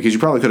him away because you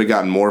probably could have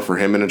gotten more for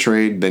him in a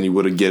trade than you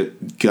would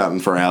have gotten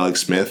for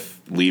Alex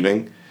Smith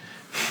leaving.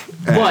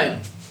 But,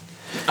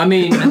 I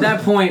mean, at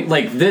that point,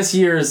 like, this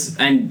year's,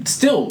 and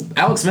still,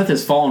 Alex Smith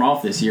has fallen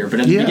off this year,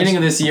 but at the beginning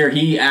of this year,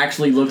 he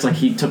actually looked like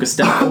he took a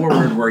step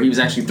forward where he was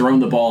actually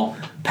throwing the ball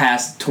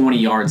past 20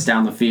 yards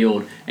down the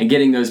field and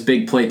getting those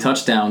big play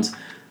touchdowns.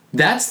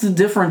 That's the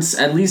difference,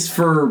 at least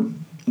for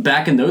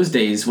back in those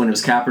days when it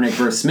was Kaepernick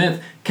versus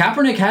Smith.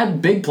 Kaepernick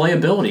had big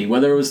playability,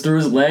 whether it was through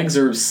his legs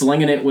or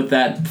slinging it with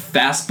that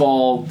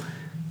fastball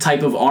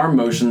type of arm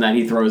motion that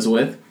he throws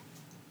with.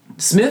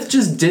 Smith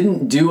just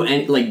didn't do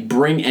any, like,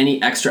 bring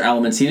any extra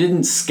elements. He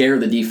didn't scare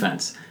the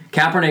defense.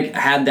 Kaepernick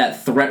had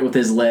that threat with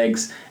his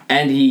legs,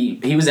 and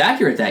he was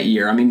accurate that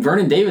year. I mean,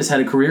 Vernon Davis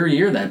had a career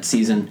year that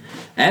season,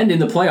 and in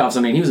the playoffs,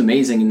 I mean, he was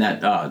amazing in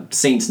that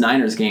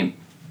Saints-Niners game.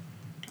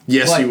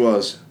 Yes, he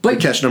was.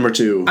 But catch number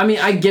 2. I mean,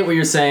 I get what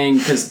you're saying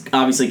because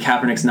obviously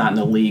Kaepernick's not in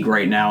the league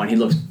right now, and he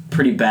looks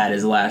pretty bad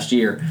his last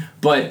year.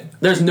 But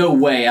there's no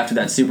way after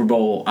that Super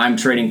Bowl I'm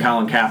trading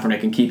Colin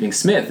Kaepernick and keeping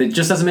Smith. It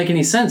just doesn't make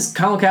any sense.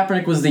 Colin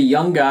Kaepernick was the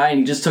young guy, and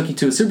he just took you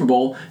to a Super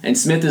Bowl, and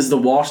Smith is the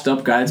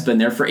washed-up guy that's been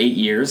there for 8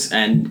 years,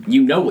 and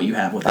you know what you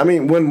have with him. I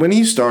mean, when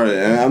he started,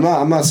 and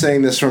I'm not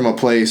saying this from a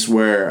place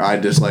where I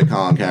dislike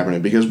Colin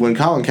Kaepernick, because when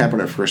Colin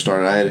Kaepernick first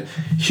started, I had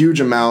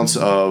huge amounts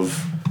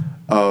of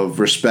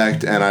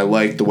respect, and I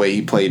liked the way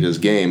he played his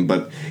game.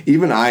 But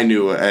even I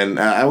knew, and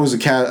I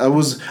wouldn't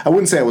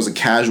say I was a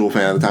casual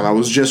fan at the time. I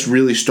was just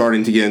really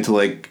starting to get into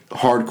like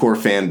hardcore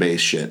fan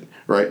base shit,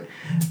 right?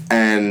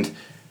 And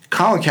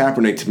Colin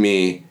Kaepernick, to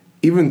me,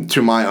 even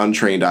to my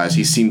untrained eyes,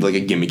 he seemed like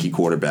a gimmicky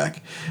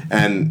quarterback.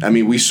 And I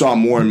mean, we saw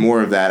more and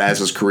more of that as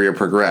his career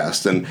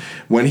progressed. And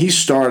when he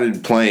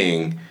started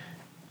playing,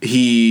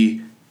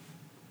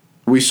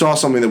 we saw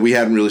something that we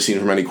hadn't really seen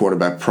from any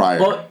quarterback prior.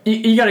 Well,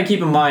 you got to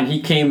keep in mind,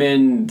 he came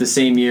in the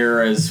same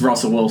year as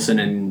Russell Wilson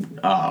and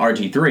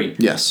RG3.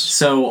 Yes.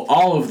 So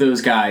all of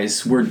those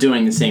guys were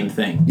doing the same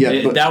thing.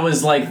 Yeah, that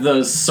was like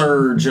the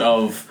surge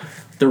of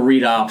the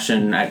read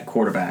option at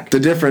quarterback. The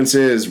difference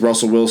is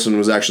Russell Wilson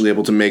was actually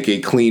able to make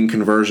a clean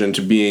conversion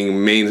to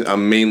being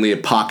mainly a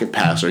pocket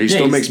passer. He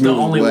still makes moves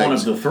with only legs. One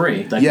of the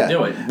three that can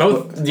do it.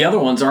 Both the other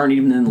ones aren't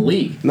even in the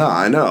league. No,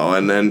 I know,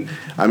 and then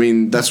I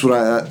mean that's what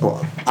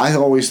I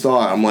always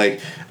thought. I'm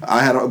like,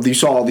 you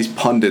saw all these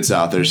pundits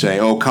out there saying,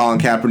 "Oh, Colin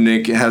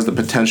Kaepernick has the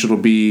potential to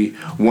be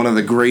one of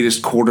the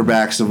greatest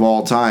quarterbacks of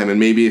all time," and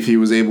maybe if he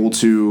was able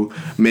to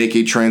make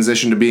a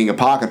transition to being a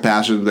pocket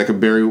passer, that could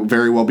very,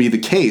 very well be the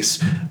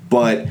case.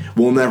 But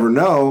we'll never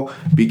know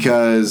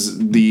because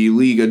the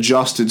league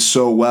adjusted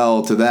so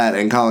well to that,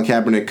 and Colin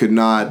Kaepernick could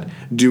not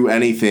do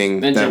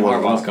anything. And Jim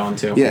Harbaugh's gone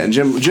too. Yeah, and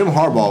Jim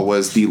Harbaugh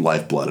was the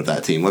lifeblood of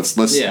that team. Let's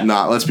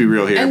be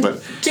real here. And,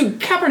 but dude,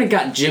 Kaepernick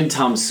got Jim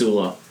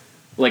Tomsula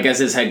like as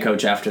his head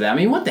coach after that. I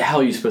mean, what the hell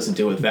are you supposed to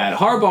do with that?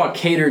 Harbaugh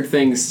catered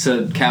things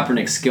to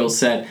Kaepernick's skill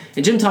set,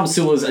 and Jim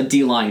Tomsula is a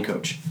D-line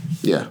coach.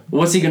 Yeah.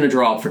 What's he going to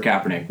draw up for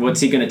Kaepernick? What's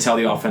he going to tell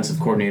the offensive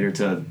coordinator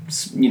to,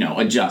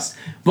 adjust?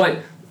 But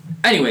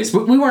anyways,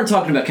 we weren't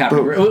talking about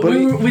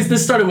Kaepernick.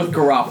 This started with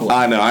Garoppolo.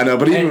 I know,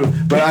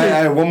 but I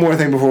have one more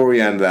thing before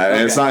we end that.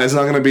 Okay. It's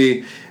not going to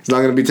be. He's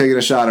not going to be taking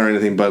a shot or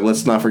anything, but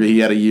let's not forget he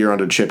had a year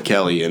under Chip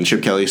Kelly, and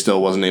Chip Kelly still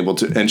wasn't able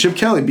to. And Chip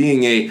Kelly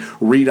being a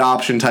read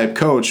option type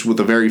coach with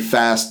a very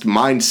fast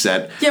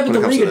mindset. Yeah, but the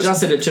league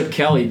adjusted to Chip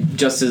Kelly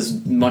just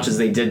as much as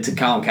they did to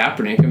Colin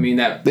Kaepernick. I mean,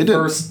 that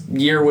first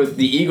year with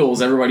the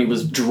Eagles, everybody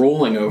was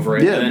drooling over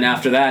it, and then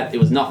after that, it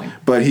was nothing.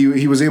 But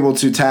he was able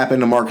to tap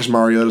into Marcus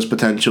Mariota's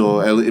potential,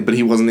 but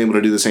he wasn't able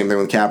to do the same thing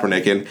with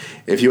Kaepernick. And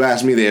if you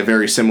ask me, they have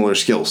very similar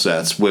skill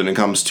sets when it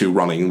comes to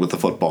running with the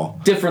football.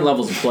 Different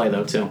levels of play,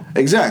 though, too.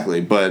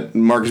 Exactly, but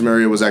Marcus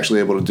Mariota was actually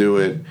able to do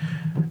it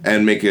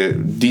and make a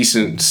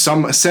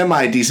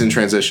semi-decent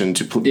transition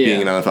to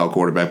being an NFL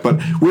quarterback. But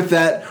with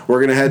that, we're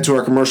going to head to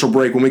our commercial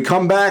break. When we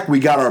come back, we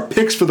got our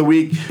picks for the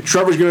week.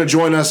 Trevor's going to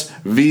join us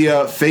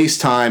via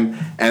FaceTime,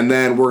 and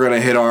then we're going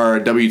to hit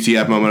our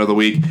WTF moment of the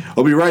week.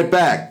 We'll be right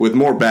back with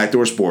more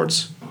Backdoor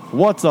Sports.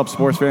 What's up,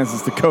 sports fans?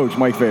 It's the coach,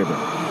 Mike Faber.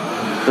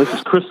 This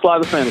is Chris Sly,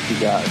 the fantasy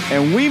guy.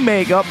 And we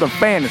make up the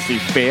fantasy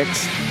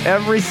fix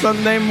every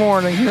Sunday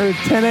morning here at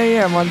 10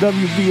 a.m. on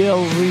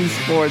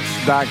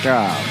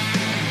WBLZSports.com.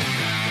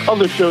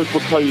 Other shows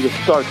will tell you to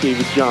start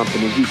David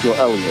Johnson and Ezekiel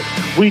Elliott.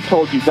 We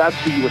told you that's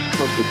who you were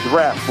supposed to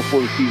draft before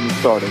the season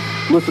started.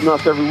 Listen to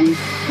us every week.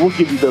 We'll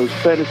give you those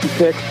fantasy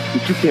picks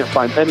that you can't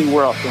find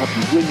anywhere else to help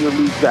you win your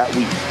league that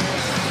week.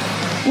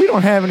 We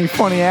don't have any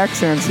funny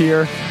accents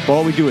here, but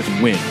all we do is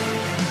win.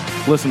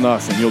 Listen to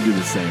us and you'll do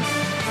the same.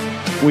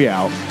 We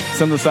out.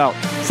 Send us out.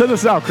 Send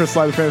us out, Chris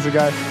Sly, the fantasy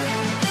guy.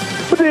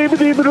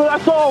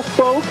 That's all,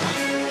 folks.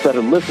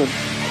 Better listen.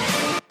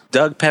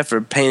 Doug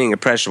Peffer Painting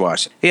and Pressure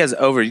Washing. He has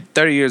over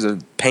 30 years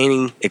of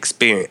painting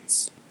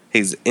experience.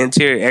 He's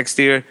interior,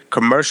 exterior,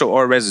 commercial,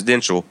 or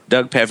residential.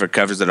 Doug Peffer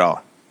covers it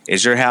all.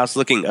 Is your house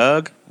looking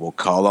ugh? Well,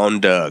 call on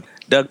Doug.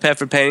 Doug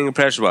Peffer Painting and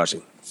Pressure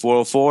Washing.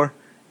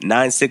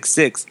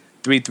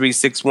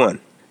 404-966-3361.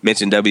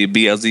 Mention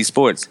WBLZ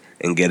Sports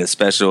and get a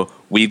special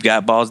We've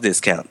Got Balls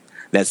discount.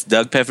 That's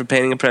Doug Peffer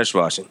Painting and Pressure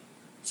Washing.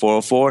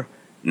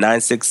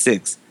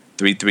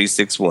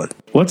 404-966-3361.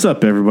 What's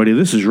up, everybody?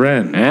 This is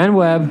Ren. And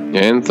Webb.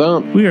 And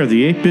Thump. We are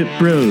the 8-Bit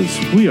Bros.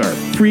 We are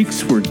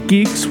freaks, we're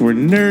geeks, we're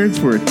nerds,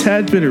 we're a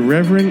tad bit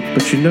irreverent,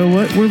 but you know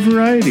what? We're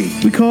variety.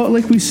 We call it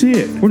like we see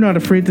it. We're not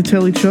afraid to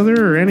tell each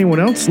other or anyone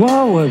else.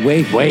 Whoa,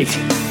 wait.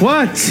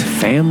 What?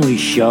 Family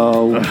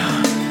show.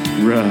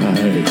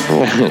 Right.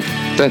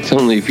 That's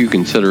only if you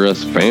consider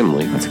us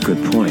family. That's a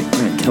good point.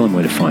 Man, tell them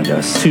where to find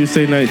us.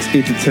 Tuesday nights,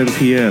 8 to 10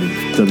 p.m.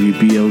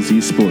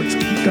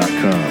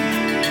 WBLZSports.com.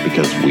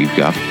 Because we've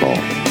got balls.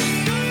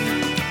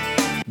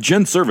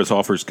 Gen Service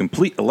offers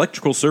complete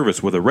electrical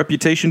service with a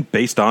reputation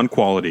based on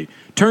quality.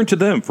 Turn to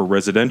them for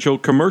residential,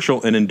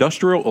 commercial, and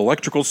industrial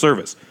electrical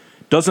service.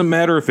 Doesn't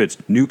matter if it's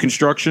new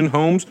construction,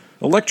 homes,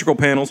 electrical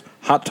panels,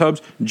 hot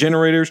tubs,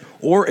 generators,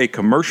 or a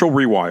commercial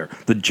rewire.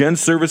 The Gen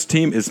Service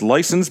team is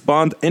licensed,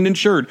 bond, and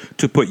insured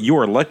to put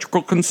your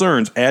electrical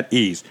concerns at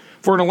ease.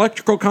 For an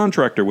electrical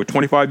contractor with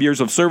 25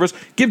 years of service,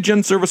 give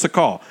Gen Service a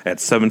call at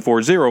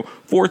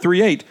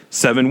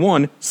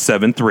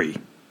 740-438-7173.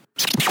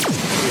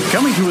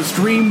 Coming to a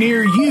stream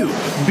near you,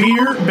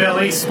 Beer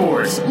Belly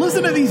Sports.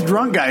 Listen to these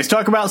drunk guys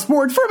talk about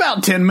sports for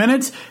about 10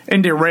 minutes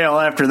and derail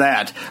after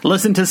that.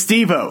 Listen to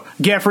Steve-O,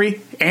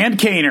 Geffrey, and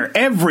Kaner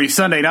every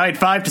Sunday night,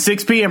 5 to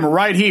 6 p.m.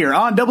 right here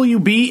on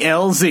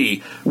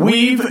WBLZ.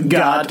 We've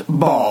got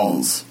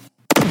balls.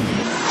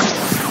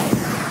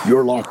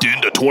 You're locked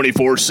into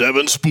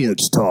 24/7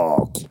 Sports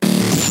Talk.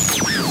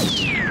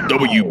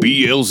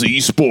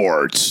 WBLZ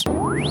Sports.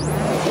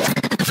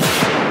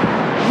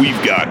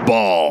 We've got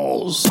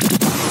balls.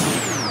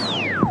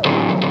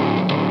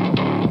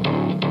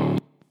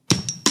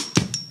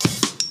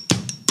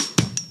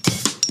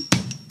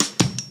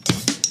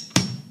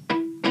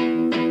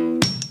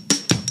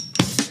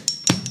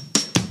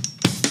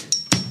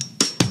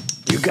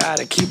 You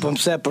gotta keep them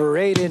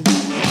separated.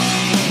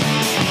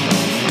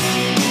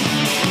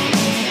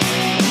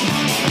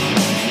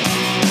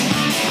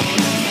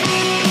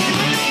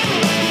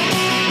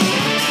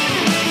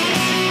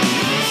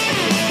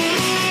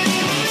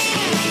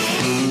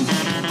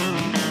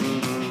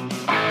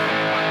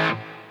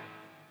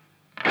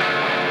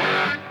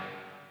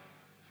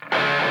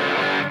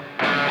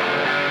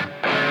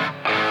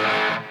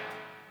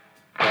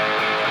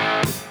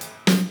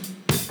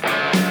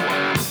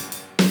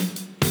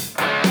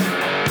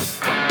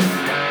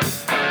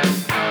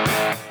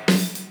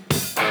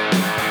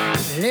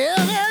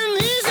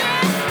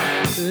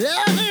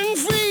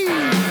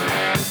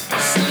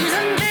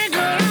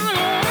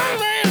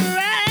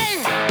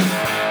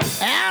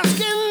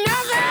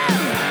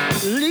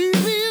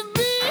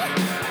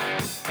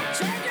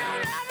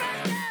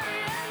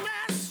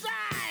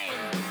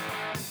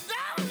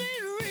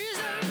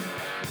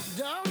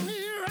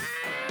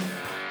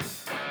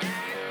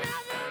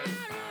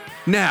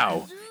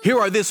 Now, here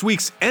are this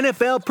week's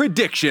NFL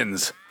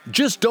predictions.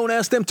 Just don't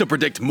ask them to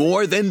predict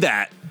more than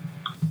that.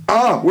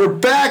 We're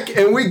back,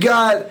 and we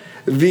got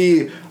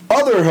the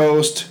other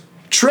host,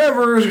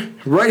 Trevor,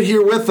 right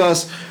here with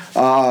us.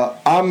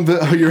 I'm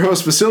your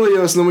host,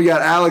 Vasilios, and then we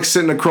got Alex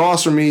sitting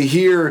across from me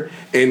here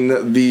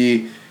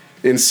in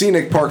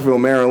scenic Parkville,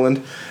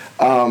 Maryland.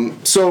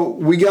 So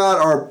we got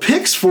our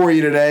picks for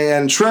you today,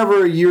 and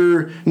Trevor,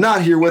 you're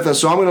not here with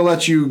us, so I'm going to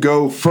let you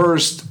go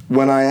first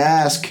when I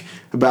ask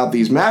about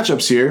these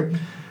matchups here.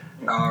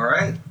 All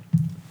right.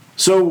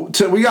 So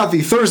we got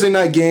the Thursday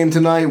night game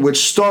tonight,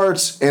 which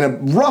starts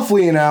in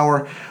roughly an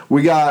hour.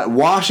 We got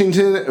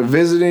Washington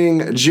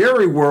visiting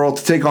Jerry World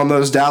to take on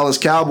those Dallas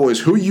Cowboys.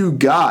 Who you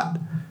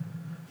got?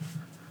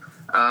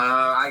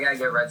 I got to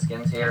go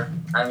Redskins here.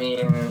 I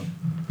mean,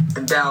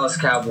 the Dallas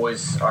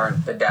Cowboys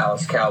aren't the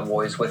Dallas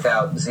Cowboys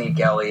without Zeke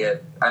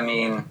Elliott. I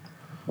mean,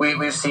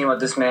 we've seen what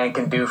this man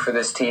can do for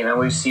this team, and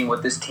we've seen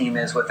what this team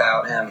is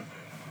without him.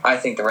 I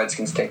think the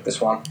Redskins take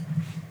this one.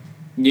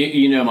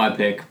 You know my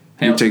pick.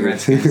 You take it.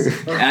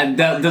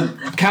 The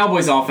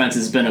Cowboys' offense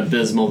has been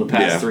abysmal the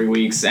past 3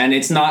 weeks, and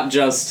it's not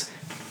just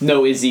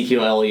no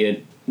Ezekiel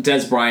Elliott.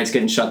 Des Bryant's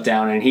getting shut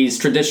down, and he's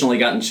traditionally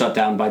gotten shut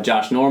down by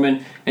Josh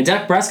Norman. And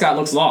Dak Prescott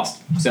looks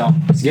lost. So,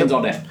 Skins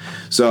all day.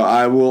 So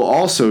I will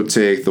also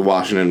take the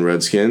Washington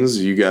Redskins.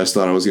 You guys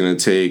thought I was going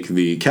to take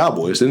the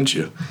Cowboys, didn't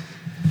you?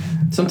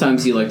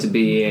 Sometimes you like to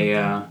be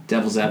a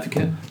devil's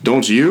advocate.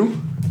 Don't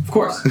you? Of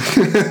course.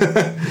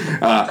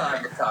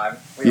 Time to time.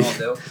 We all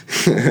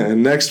do.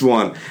 Next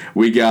one,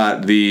 we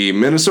got the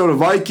Minnesota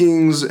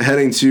Vikings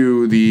heading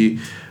to the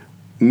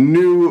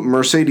new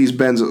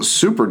Mercedes-Benz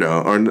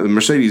Superdome, or the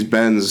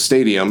Mercedes-Benz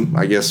Stadium,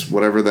 I guess,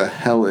 whatever the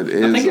hell it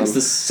is. I think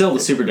it's still the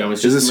Superdome.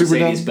 It's just the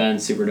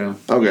Mercedes-Benz Superdome.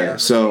 Okay,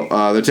 so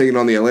they're taking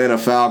on the Atlanta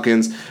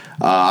Falcons.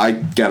 I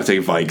got to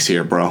take Vikes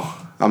here, bro.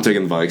 I'm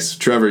taking the Vikes.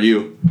 Trevor,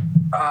 you?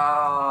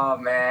 Oh,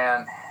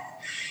 man.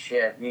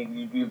 Shit.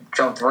 You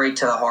jumped right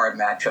to the hard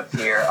matchup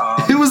here.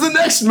 It was the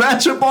next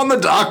matchup on the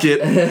docket.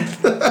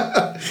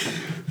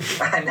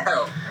 I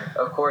know.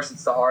 Of course,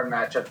 it's the hard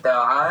matchup,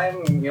 though.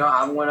 I'm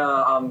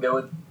gonna go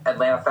with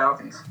Atlanta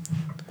Falcons.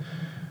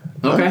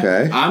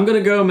 Okay. I'm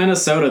gonna go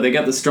Minnesota. They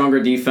got the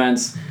stronger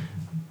defense.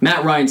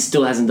 Matt Ryan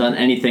still hasn't done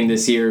anything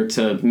this year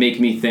to make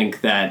me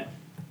think that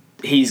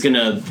he's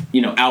gonna,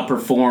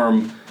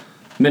 outperform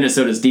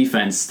Minnesota's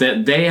defense.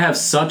 That they have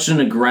such an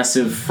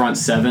aggressive front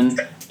seven,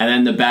 and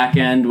then the back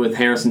end with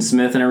Harrison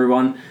Smith and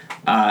everyone.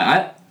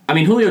 I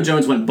mean, Julio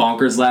Jones went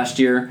bonkers last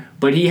year,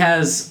 but he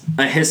has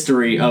a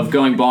history of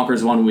going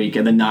bonkers one week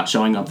and then not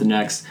showing up the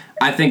next.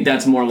 I think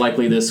that's more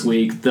likely this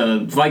week.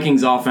 The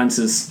Vikings offense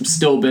has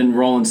still been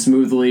rolling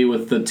smoothly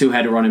with the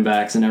two-headed running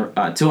backs and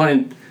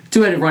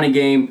two-headed running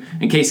game.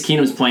 In case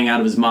Keenum's playing out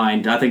of his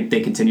mind, I think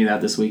they continue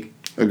that this week.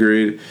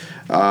 Agreed.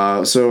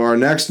 So our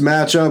next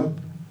matchup,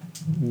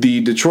 the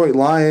Detroit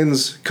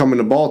Lions coming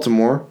to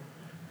Baltimore.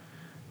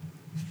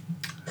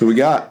 Who we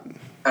got?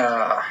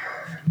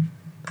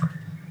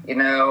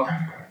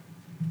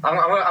 I'm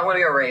going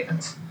to go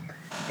Ravens.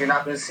 You're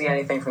not going to see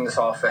anything from this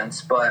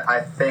offense, but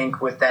I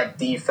think with that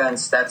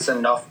defense, that's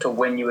enough to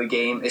win you a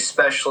game,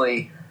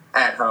 especially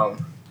at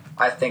home.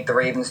 I think the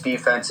Ravens'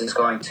 defense is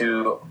going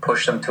to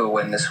push them to a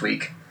win this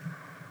week.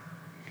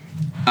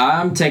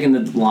 I'm taking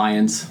the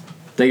Lions.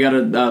 They got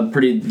a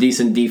pretty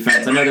decent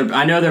defense.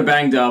 I know they're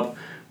banged up,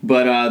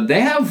 but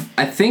they have,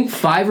 I think,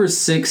 5 or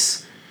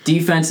 6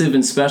 defensive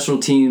and special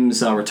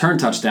teams return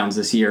touchdowns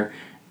this year.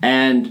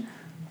 And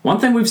one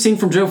thing we've seen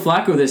from Joe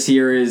Flacco this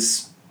year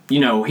is,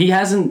 he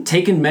hasn't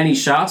taken many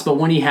shots, but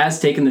when he has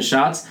taken the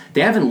shots,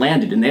 they haven't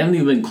landed, and they haven't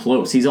even been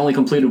close. He's only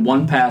completed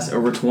 1 pass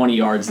over 20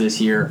 yards this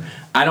year.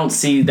 I don't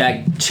see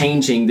that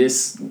changing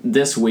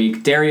this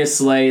week. Darius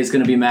Slay is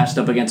going to be matched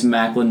up against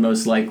Macklin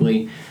most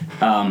likely.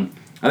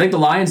 I think the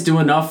Lions do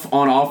enough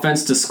on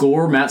offense to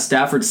score. Matt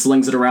Stafford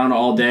slings it around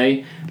all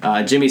day.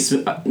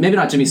 Maybe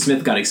not Jimmy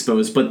Smith got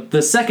exposed, but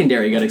the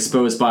secondary got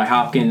exposed by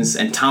Hopkins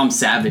and Tom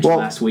Savage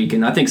last week,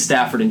 and I think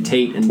Stafford and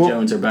Tate and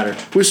Jones are better.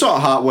 We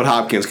saw what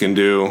Hopkins can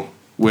do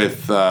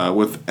with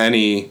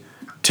any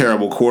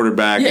terrible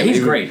quarterback. Yeah,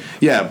 he's great.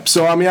 Yeah,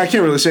 so I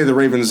can't really say the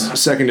Ravens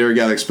secondary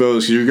got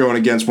exposed because you're going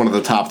against one of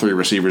the top 3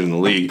 receivers in the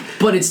league.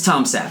 But it's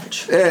Tom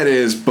Savage. It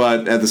is,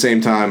 but at the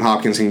same time,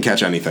 Hopkins can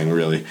catch anything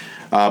really.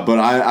 But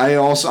I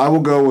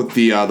will go with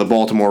the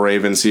Baltimore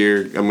Ravens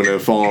here. I'm going to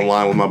fall in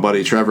line with my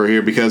buddy Trevor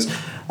here because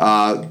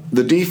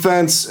the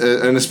defense,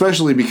 and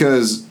especially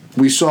because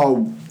we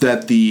saw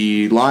that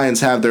the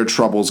Lions have their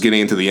troubles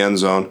getting into the end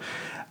zone.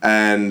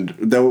 And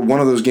one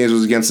of those games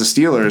was against the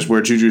Steelers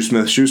where Juju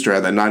Smith-Schuster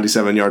had that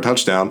 97-yard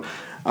touchdown.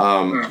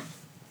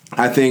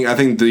 I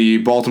think the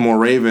Baltimore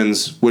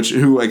Ravens,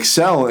 who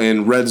excel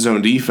in red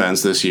zone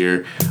defense this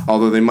year,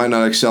 although they might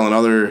not excel in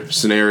other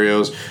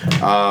scenarios,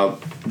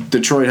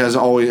 Detroit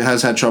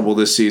has had trouble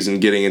this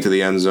season getting into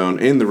the end zone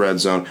in the red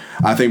zone.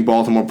 I think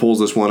Baltimore pulls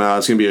this one out.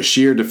 It's going to be a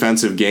sheer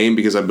defensive game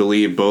because I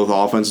believe both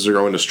offenses are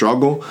going to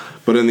struggle,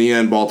 but in the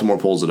end, Baltimore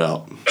pulls it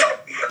out.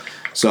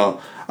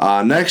 So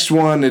next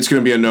one, it's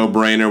going to be a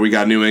no-brainer. We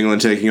got New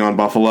England taking on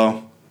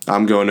Buffalo.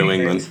 I'm going New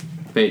England.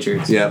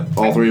 Patriots. Yeah,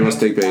 all 3 of us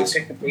take Patriots.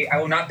 I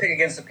will not pick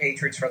against the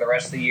Patriots for the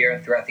rest of the year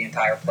and throughout the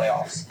entire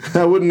playoffs.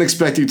 I wouldn't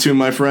expect you to,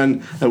 my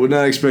friend. I would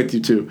not expect you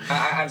to.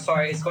 I'm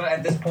sorry.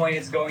 At this point,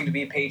 it's going to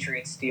be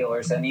Patriots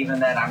Steelers, and even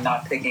then, I'm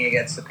not picking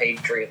against the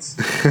Patriots.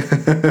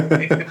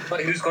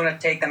 But who's going to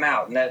take them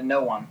out?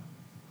 No one.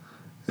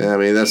 Yeah,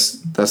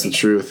 that's the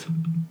truth.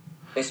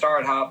 They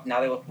started hot.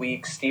 Now they look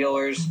weak.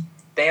 Steelers,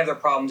 they have their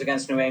problems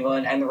against New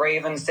England, and the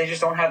Ravens, they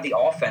just don't have the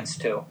offense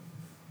too.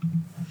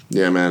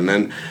 Yeah, man.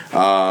 And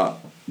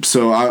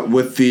so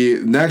with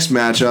the next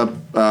matchup,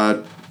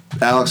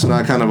 Alex and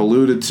I kind of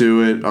alluded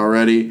to it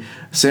already.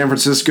 San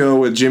Francisco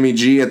with Jimmy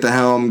G at the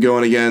helm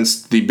going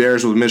against the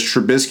Bears with Mitch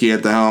Trubisky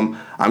at the helm.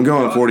 I'm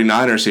going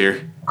 49ers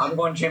here. I'm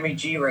going Jimmy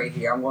G right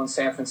here. I'm going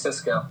San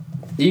Francisco.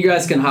 You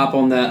guys can hop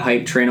on that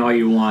hype train all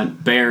you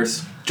want.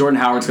 Bears, Jordan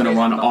Howard's going to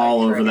run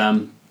all over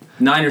them.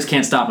 Niners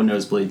can't stop a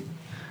nosebleed.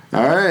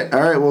 All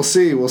right. We'll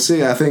see.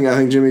 I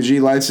think Jimmy G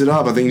lights it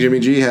up. I think Jimmy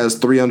G has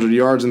 300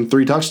 yards and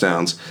 3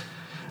 touchdowns.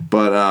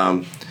 But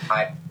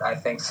I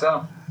think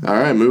so. All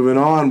right, moving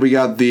on. We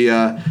got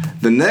the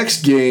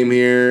next game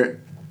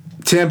here: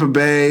 Tampa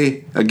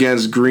Bay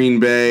against Green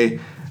Bay.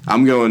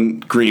 I'm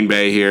going Green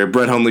Bay here.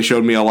 Brett Hundley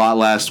showed me a lot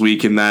last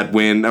week in that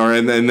win, or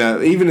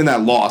even in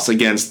that loss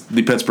against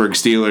the Pittsburgh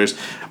Steelers.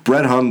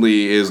 Brett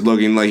Hundley is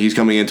looking like he's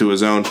coming into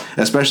his own,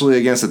 especially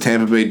against the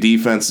Tampa Bay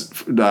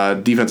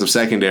defensive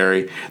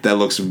secondary that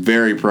looks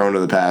very prone to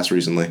the pass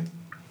recently.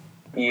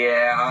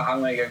 Yeah, I'm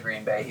going to go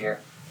Green Bay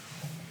here.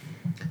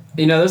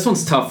 This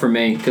one's tough for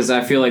me because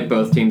I feel like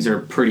both teams are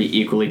pretty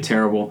equally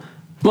terrible.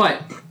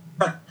 But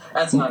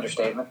that's an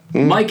understatement.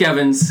 Mike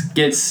Evans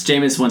gets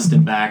Jameis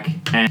Winston back,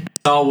 and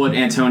saw what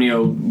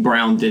Antonio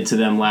Brown did to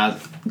them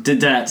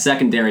did to that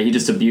secondary. He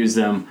just abused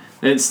them.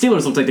 The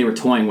Steelers looked like they were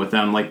toying with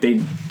them. Like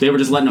they were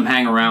just letting them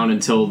hang around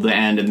until the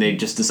end, and they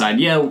just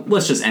decided,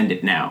 let's just end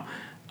it now.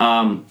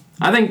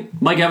 I think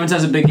Mike Evans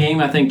has a big game.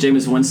 I think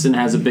Jameis Winston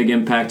has a big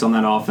impact on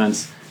that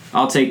offense.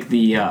 I'll take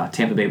the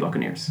Tampa Bay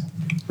Buccaneers.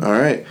 All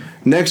right.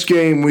 Next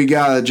game, we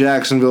got the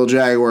Jacksonville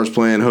Jaguars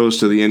playing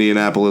host to the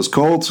Indianapolis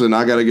Colts, and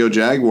I got to go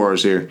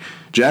Jaguars here.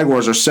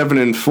 Jaguars are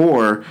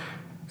 7-4,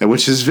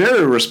 which is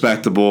very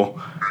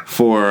respectable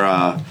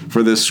for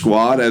this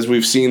squad, as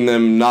we've seen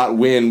them not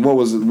win.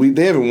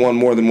 They haven't won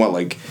more than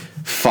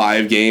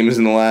 5 games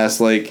in the last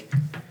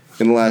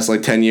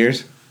 10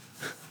 years.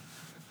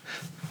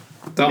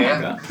 Something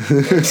like that.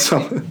 It's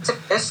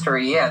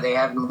history, they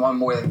haven't won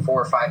more than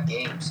 4 or 5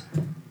 games.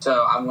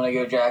 So I'm going to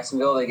go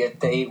Jacksonville. They get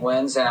the 8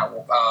 wins, and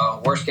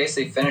worst case,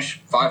 they finish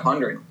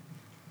 500.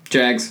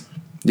 Jags.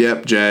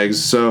 Yep,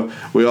 Jags. So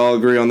we all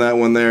agree on that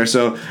one there.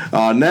 So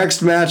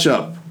next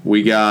matchup,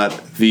 we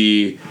got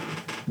the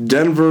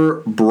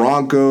Denver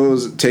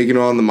Broncos taking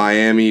on the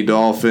Miami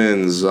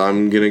Dolphins.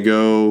 I'm going to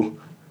go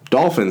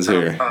Dolphins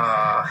here.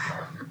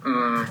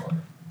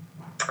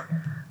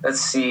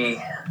 Let's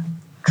see.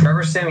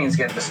 Trevor Simeon's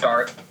getting the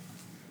start,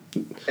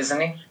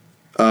 isn't he?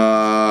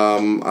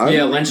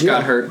 Lynch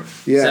got hurt.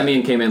 Yeah.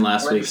 Simeon came in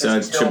last week, so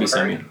it should be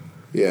Simeon.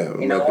 Yeah.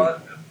 You know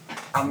what?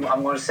 I'm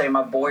going to say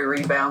my boy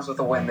rebounds with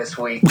a win this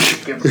week.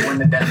 Give the win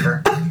to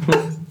Denver.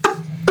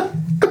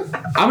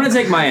 I'm going to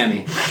take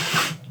Miami.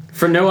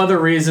 For no other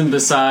reason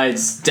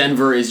besides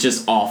Denver is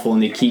just awful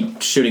and they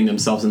keep shooting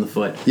themselves in the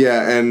foot.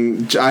 Yeah,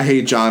 and I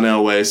hate John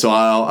Elway, so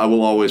I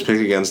will always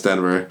pick against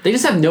Denver. They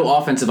just have no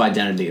offensive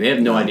identity. They have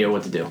no idea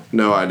what to do.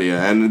 No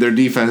idea. And their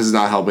defense is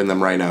not helping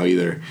them right now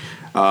either.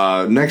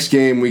 Next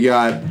game, we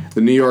got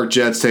the New York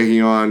Jets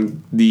taking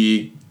on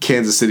the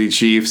Kansas City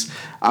Chiefs.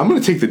 I'm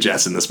going to take the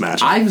Jets in this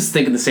match. I was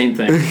thinking the same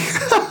thing.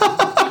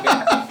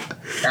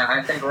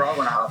 I think we're all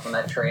going to hop on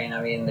that train.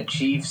 I mean, the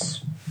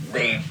Chiefs,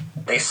 they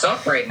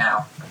suck right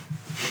now.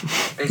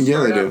 They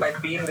started out by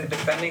being the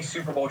defending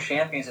Super Bowl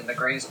champions and the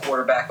greatest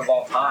quarterback of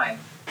all time.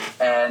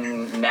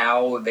 And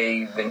now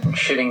they've been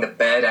shitting the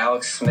bed.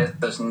 Alex Smith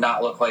does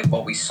not look like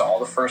what we saw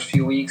the first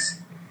few weeks.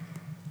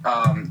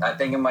 I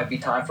think it might be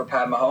time for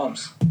Pat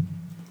Mahomes.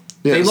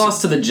 Yeah, they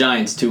lost to the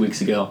Giants 2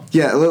 weeks ago.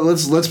 Yeah,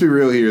 let's be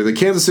real here. The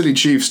Kansas City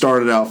Chiefs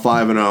started out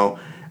 5-0,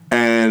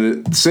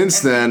 and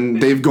since then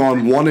they've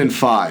gone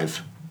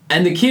 1-5.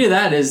 And the key to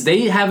that is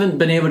they haven't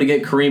been able to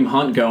get Kareem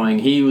Hunt going.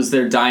 He was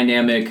their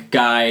dynamic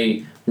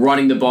guy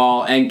running the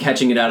ball and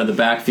catching it out of the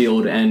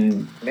backfield,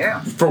 and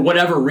for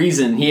whatever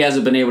reason, he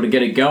hasn't been able to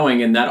get it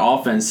going, and that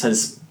offense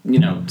has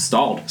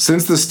stalled.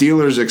 Since the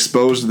Steelers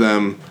exposed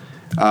them,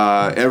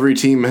 every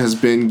team has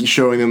been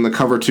showing them the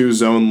cover 2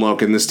 zone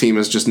look, and this team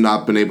has just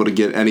not been able to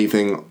get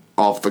anything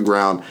off the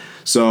ground.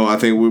 So I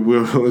think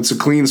it's a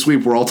clean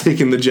sweep. We're all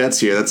taking the Jets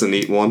here. That's a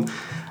neat one.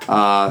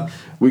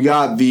 We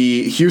got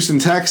the Houston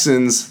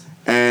Texans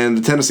and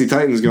the Tennessee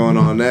Titans going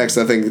on next.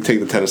 I think take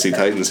the Tennessee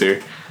Titans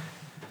here.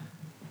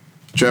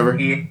 Trevor?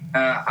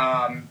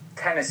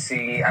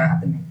 Tennessee.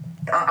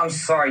 I'm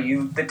sorry,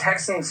 the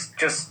Texans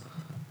just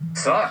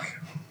suck.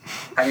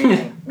 I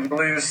mean, you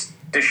lose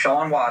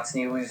Deshaun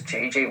Watson, you lose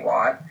J.J.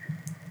 Watt,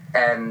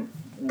 and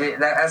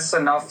that's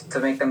enough to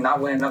make them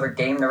not win another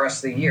game the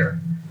rest of the year.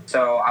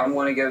 So I'm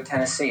going to go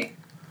Tennessee.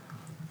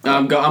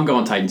 I'm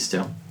going Titans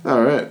too.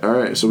 All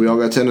right. So we all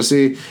got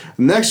Tennessee.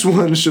 Next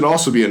one should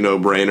also be a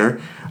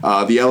no-brainer.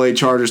 The L.A.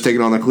 Chargers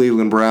taking on the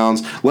Cleveland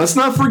Browns. Let's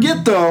not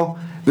forget, though,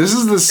 this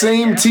is the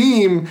same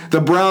team the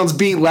Browns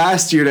beat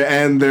last year to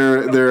end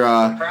their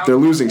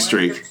losing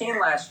streak. The team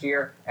last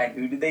year, and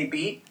who did they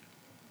beat?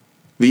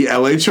 The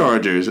L.A.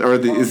 Chargers, or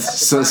the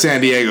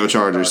San Diego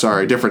Chargers.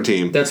 Sorry, different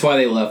team. That's why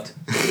they left.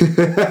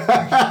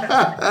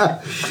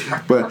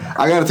 But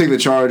I got to take the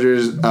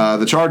Chargers.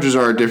 The Chargers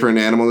are a different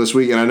animal this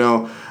week, and I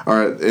know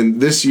in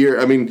this year,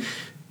 I mean,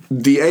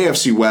 the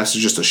AFC West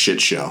is just a shit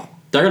show.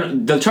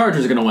 The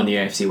Chargers are going to win the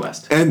AFC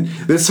West. And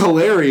it's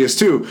hilarious,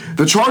 too.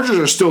 The Chargers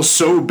are still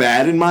so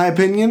bad, in my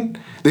opinion.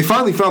 They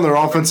finally found their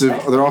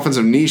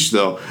offensive niche,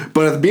 though.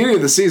 But at the beginning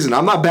of the season,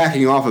 I'm not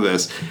backing off of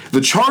this.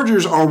 The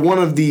Chargers are one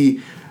of the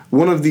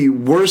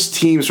worst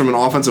teams from an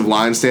offensive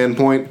line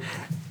standpoint.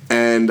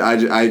 And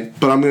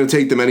but I'm going to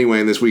take them anyway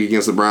in this week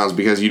against the Browns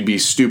because you'd be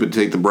stupid to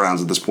take the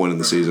Browns at this point in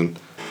the season.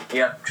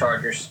 Yep,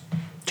 Chargers.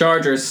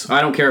 Chargers.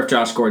 I don't care if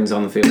Josh Gordon's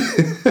on the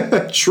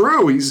field.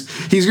 True.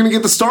 He's going to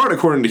get the start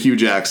according to Hugh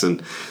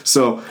Jackson.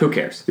 So who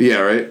cares? Yeah,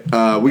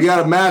 right. We got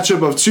a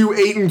matchup of 2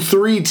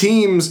 8-3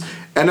 teams.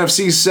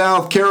 NFC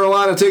South,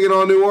 Carolina taking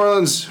on New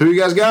Orleans. Who you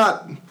guys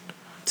got?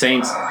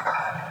 Saints.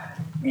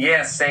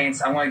 Yeah,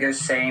 Saints. I'm going to go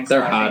Saints.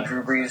 They're I hot. think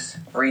Drew Brees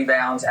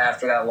rebounds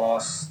after that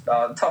loss.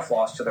 Tough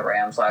loss to the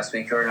Rams last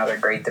week, who are another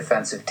great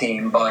defensive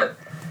team. But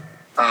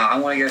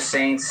I'm going to go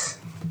Saints.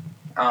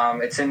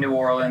 It's in New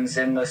Orleans,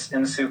 in the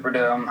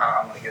Superdome.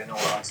 I'm going to go New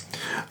Orleans.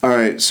 All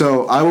right,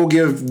 so I will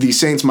give the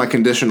Saints my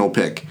conditional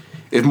pick.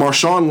 If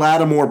Marshawn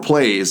Lattimore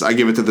plays, I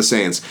give it to the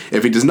Saints.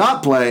 If he does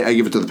not play, I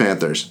give it to the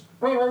Panthers.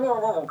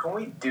 Whoa. Can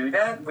we do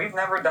that? We've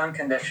never done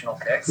conditional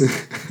picks.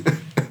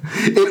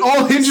 It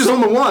all hinges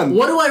on the one.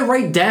 What do I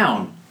write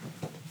down?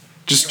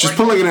 Just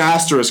put like an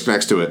asterisk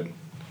next to it.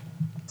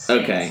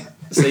 Okay.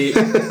 So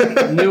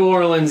New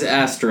Orleans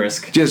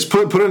asterisk. Just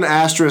put an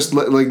asterisk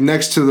like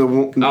next to the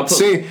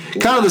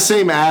kind of the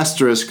same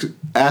asterisks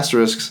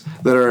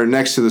that are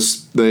next to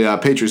the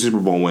Patriots Super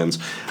Bowl wins.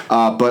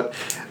 But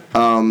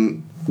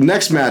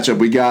next matchup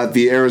we got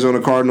the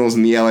Arizona Cardinals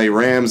and the LA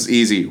Rams.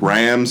 Easy.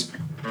 Rams.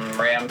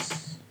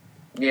 Rams.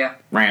 Yeah.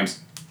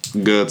 Rams.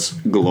 Guts,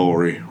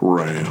 glory,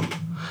 Ram.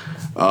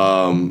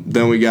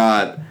 Then we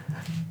got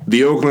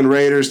the Oakland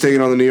Raiders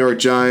taking on the New York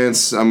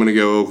Giants. I'm going to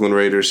go Oakland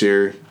Raiders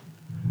here.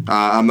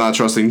 I'm not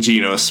trusting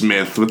Geno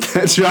Smith with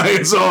that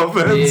Giants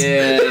offense.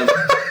 Yeah.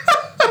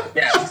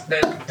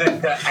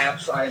 The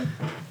apps.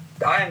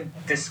 I'm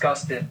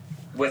disgusted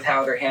with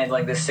how they're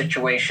handling this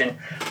situation.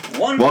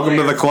 Welcome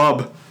to the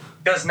club.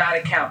 Does not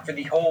account for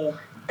the whole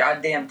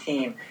goddamn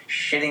team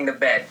shitting the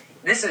bed.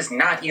 This is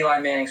not Eli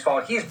Manning's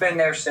fault. He's been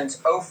there since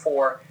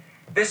 2004.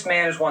 This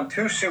man has won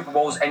 2 Super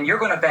Bowls, and you're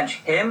going to bench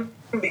him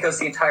because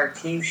the entire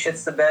team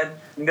shits the bed?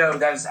 No,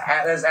 that is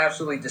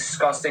absolutely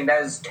disgusting.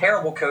 That is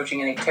terrible coaching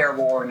in a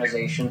terrible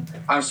organization.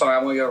 I'm sorry,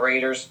 I'm going to go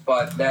Raiders,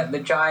 but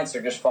the Giants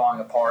are just falling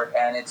apart,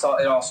 and it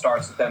all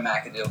starts with Ben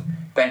McAdoo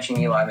benching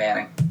Eli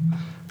Manning.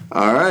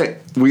 All right,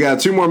 we got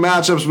 2 more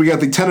matchups. We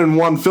got the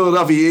 10-1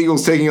 Philadelphia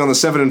Eagles taking on the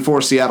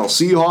 7-4 Seattle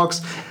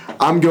Seahawks.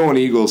 I'm going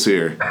Eagles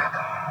here.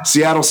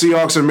 Seattle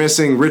Seahawks are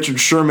missing Richard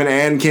Sherman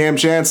and Cam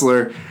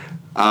Chancellor.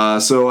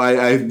 So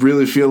I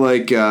really feel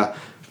like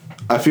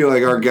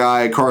our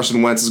guy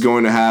Carson Wentz is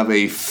going to have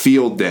a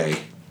field day.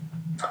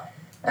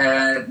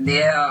 I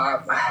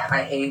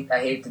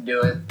hate to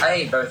do it. I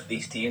hate both of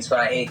these teams, but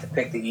I hate to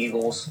pick the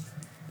Eagles.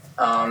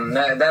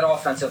 That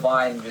offensive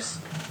line just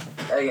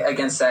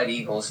against that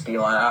Eagles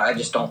D-line, I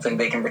just don't think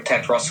they can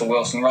protect Russell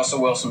Wilson. Russell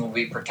Wilson will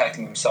be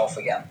protecting himself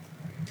again.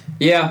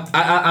 Yeah,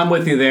 I'm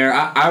with you there.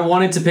 I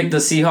wanted to pick the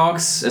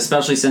Seahawks,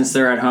 especially since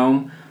they're at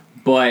home,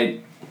 but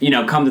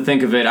come to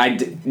think of it,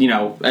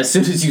 as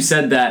soon as you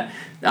said that,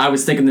 I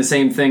was thinking the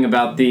same thing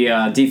about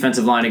the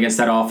defensive line against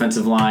that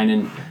offensive line.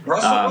 And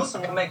Russell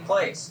Wilson will make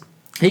plays.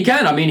 He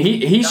can. I mean,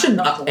 he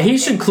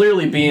should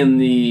clearly be in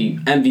the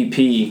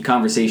MVP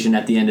conversation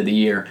at the end of the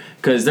year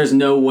because there's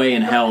no way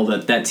in hell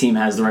that team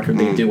has the record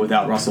they do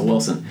without Russell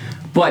Wilson.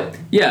 But,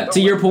 yeah, to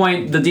your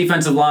point, the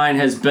defensive line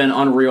has been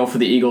unreal for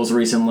the Eagles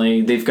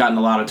recently. They've gotten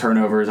a lot of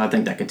turnovers. I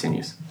think that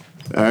continues.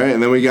 All right,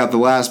 and then we got the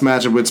last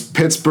matchup. It's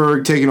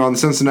Pittsburgh taking on the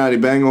Cincinnati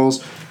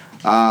Bengals.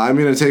 I'm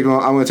going to take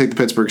the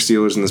Pittsburgh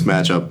Steelers in this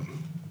matchup.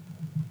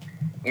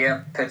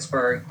 Yeah,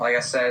 Pittsburgh. Like I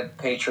said,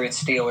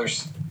 Patriots,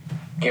 Steelers.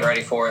 Get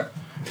ready for it.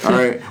 All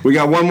right, we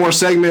got one more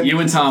segment. You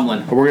and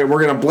Tomlin. We're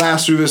gonna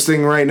blast through this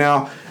thing right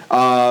now.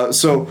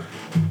 So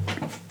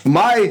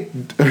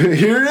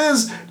here it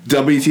is.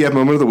 WTF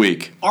moment of the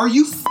week. Are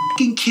you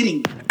fucking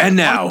kidding? And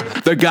now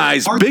the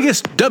guy's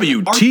biggest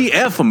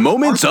WTF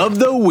moments of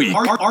the week.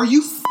 Are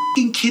you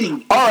fucking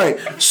kidding? All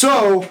right,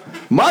 so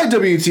my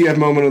WTF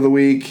moment of the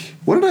week.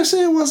 What did I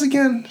say it was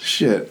again?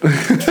 Shit. God,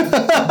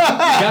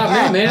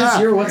 man, it's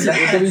your what's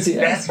WTF?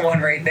 That's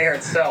one right there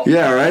itself.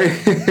 Yeah,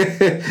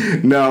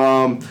 right.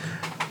 No,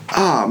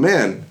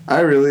 man, I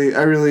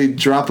really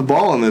dropped the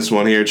ball on this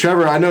one here.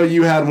 Trevor, I know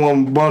you had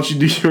one. Why don't you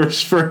do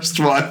yours first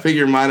while I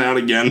figure mine out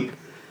again?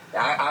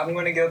 I'm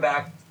going to go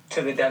back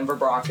to the Denver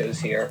Broncos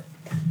here.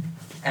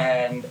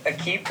 And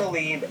Aqib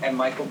Talib and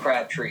Michael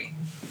Crabtree.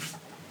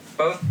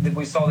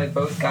 We saw they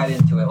both got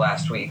into it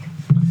last week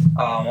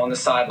on the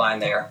sideline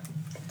there.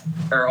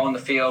 Or on the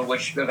field,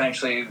 which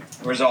eventually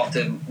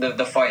resulted,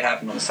 the fight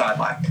happened on the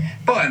sideline.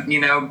 But,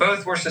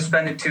 both were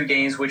suspended 2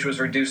 games, which was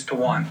reduced to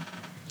 1.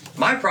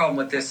 My problem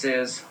with this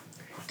is,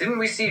 didn't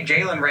we see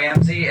Jalen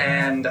Ramsey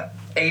and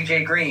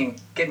A.J. Green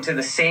get into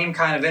the same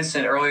kind of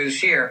incident earlier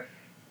this year,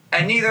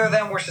 and neither of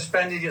them were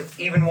suspended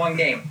even 1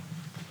 game?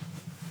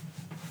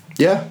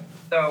 Yeah.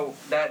 So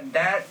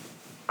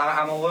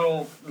I'm a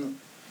little.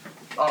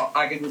 All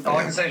I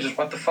can say is just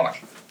what the fuck.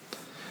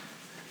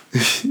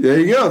 There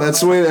you go.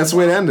 That's the way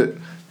to end it.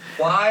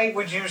 Why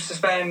would you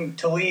suspend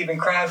Talib and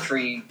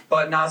Crabtree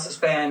but not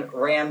suspend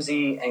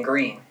Ramsey and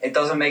Green? It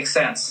doesn't make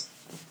sense.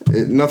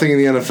 Nothing in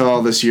the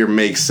NFL this year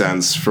makes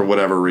sense for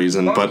whatever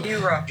reason. Fuck But you,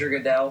 Roger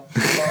Goodell.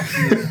 Fuck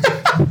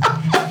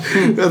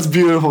you. that's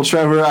beautiful,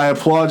 Trevor. I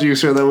applaud you,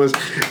 sir. That was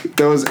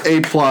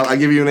A+. I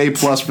give you an A+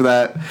 for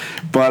that.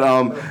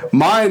 But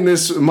mine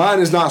is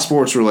not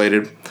sports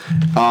related.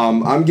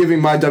 I'm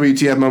giving my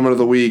WTF moment of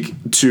the week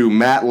to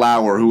Matt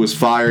Lauer, who was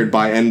fired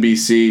by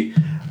NBC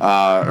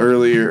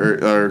earlier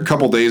or a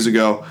couple days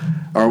ago,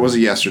 or was it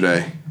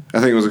yesterday? I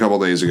think it was a couple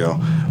days ago.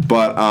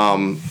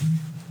 But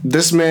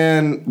this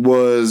man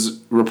was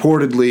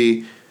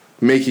reportedly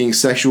making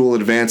sexual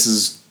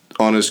advances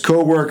on his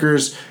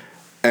coworkers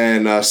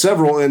and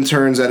several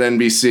interns at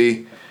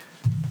NBC.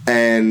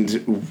 And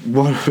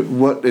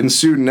what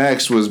ensued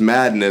next was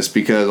madness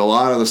because a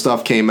lot of the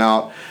stuff came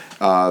out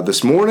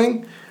this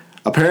morning.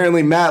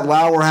 Apparently, Matt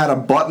Lauer had a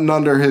button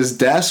under his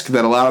desk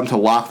that allowed him to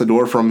lock the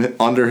door from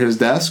under his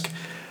desk.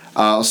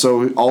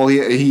 So all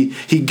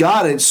he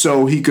got it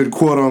so he could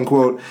quote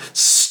unquote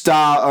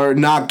stop or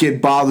not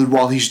get bothered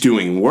while he's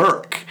doing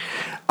work.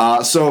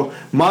 So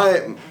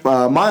my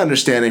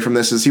understanding from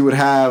this is he would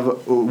have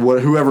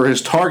whoever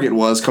his target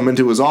was come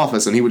into his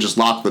office and he would just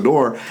lock the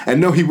door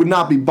and no, he would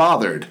not be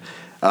bothered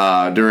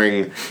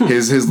during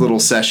his little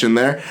session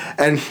there.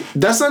 And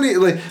that's not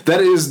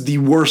that is the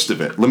worst of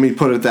it. Let me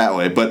put it that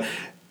way. But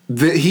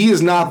he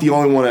is not the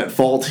only one at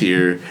fault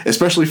here,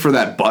 especially for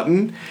that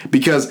button,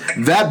 because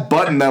that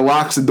button that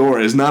locks the door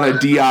is not a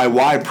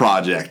DIY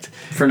project.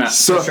 For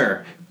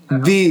sure.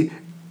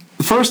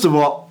 First of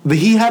all,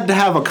 he had to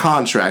have a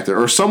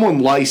contractor or someone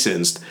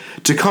licensed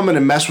to come in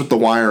and mess with the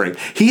wiring.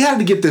 He had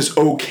to get this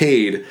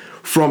okayed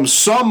from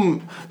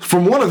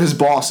one of his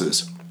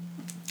bosses.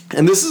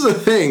 And this is a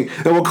thing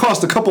that will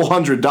cost a couple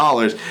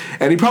 $100,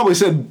 and he probably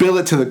said bill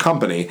it to the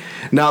company.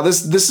 Now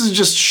this is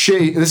just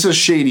shady. This is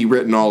shady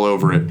written all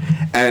over it,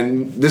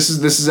 and this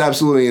is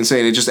absolutely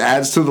insane. It just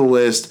adds to the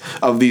list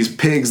of these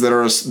pigs that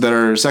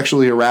are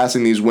sexually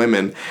harassing these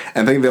women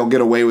and think they'll get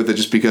away with it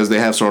just because they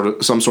have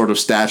some sort of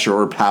stature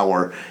or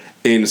power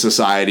in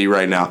society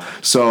right now.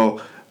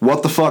 So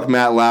what the fuck,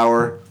 Matt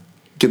Lauer?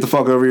 Get the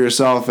fuck over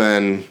yourself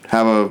and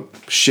have a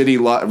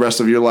shitty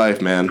rest of your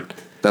life, man.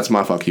 That's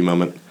my fuck you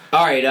moment.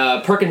 All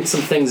right, perking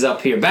some things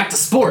up here. Back to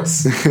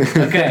sports.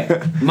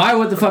 Okay, my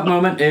what the fuck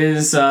moment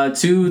is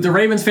to the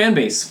Ravens fan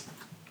base.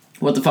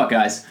 What the fuck,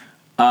 guys?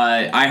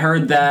 I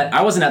heard that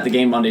I wasn't at the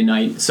game Monday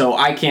night, so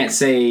I can't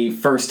say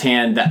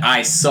firsthand that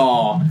I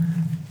saw,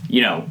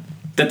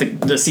 that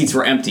the seats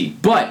were empty.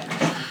 But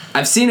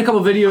I've seen a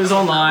couple videos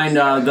online,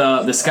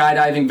 the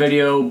skydiving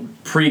video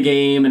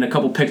pregame, and a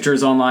couple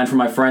pictures online from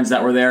my friends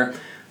that were there.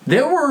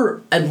 There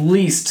were at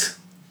least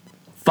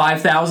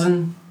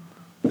 5,000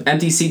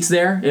 empty seats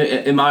there.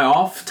 Am I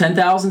off?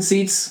 10,000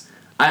 seats?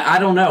 I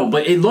don't know,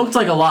 but it looked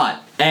like a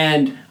lot.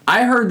 And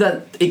I heard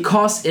that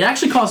it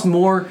actually costs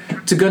more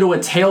to go to a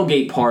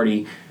tailgate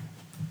party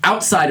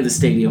outside of the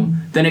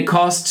stadium than it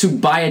costs to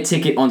buy a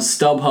ticket on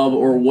StubHub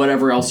or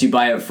whatever else you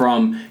buy it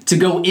from to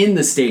go in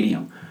the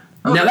stadium.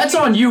 Now that's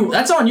on you.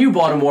 That's on you,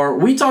 Baltimore.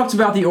 We talked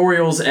about the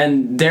Orioles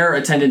and their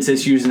attendance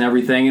issues and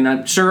everything, and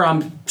I'm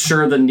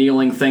sure the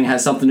kneeling thing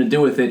has something to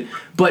do with it.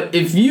 But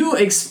if you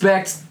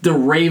expect the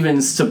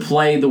Ravens to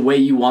play the way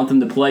you want them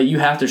to play, you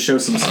have to show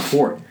some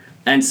support.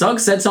 And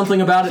Suggs said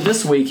something about it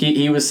this week.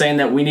 He was saying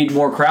that we need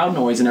more crowd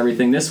noise and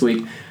everything this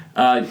week.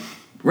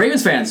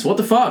 Ravens fans, what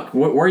the fuck?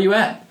 Where are you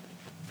at?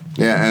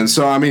 Yeah, and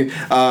so,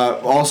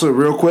 also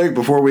real quick,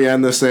 before we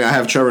end this thing, I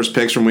have Trevor's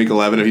picks from Week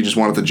 11 if you just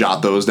wanted to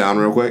jot those down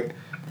real quick.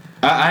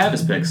 I have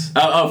his picks.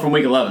 Oh, from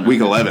Week 11.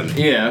 Week 11.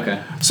 Yeah,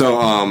 okay.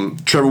 So,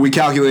 Trevor, we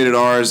calculated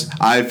ours.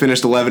 I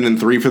finished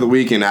 11-3 for the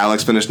week, and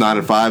Alex finished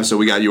 9-5. So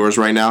we got yours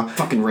right now.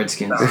 Fucking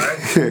Redskins.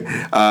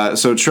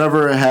 So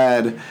Trevor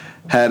had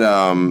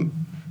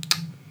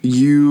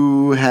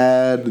you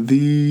had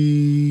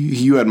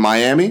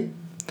Miami,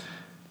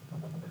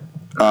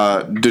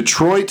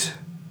 Detroit,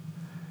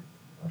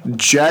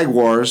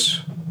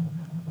 Jaguars,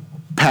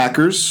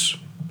 Packers,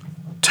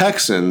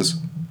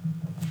 Texans,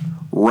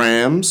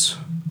 Rams,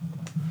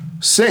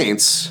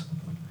 Saints,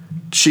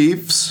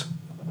 Chiefs,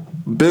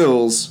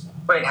 Bills.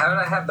 Wait, how did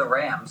I have the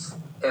Rams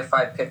if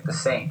I picked the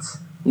Saints?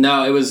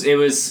 No, it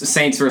was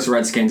Saints versus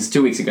Redskins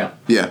 2 weeks ago.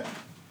 Yeah.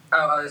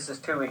 Oh, this is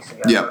 2 weeks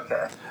ago. Yeah.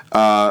 Okay.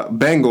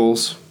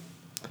 Bengals,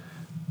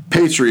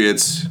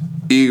 Patriots,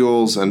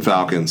 Eagles, and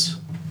Falcons.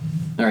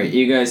 All right,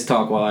 you guys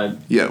talk while I...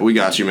 Yeah, we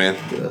got you, man.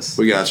 Do this.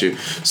 We got you.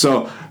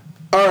 So,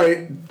 all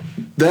right,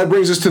 that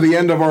brings us to the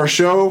end of our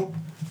show.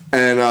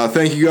 And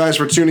thank you guys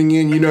for tuning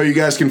in. You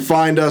guys can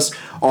find us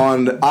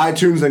on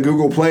iTunes and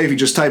Google Play if you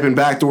just type in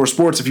BackDoor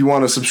Sports. If you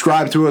want to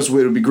subscribe to us, it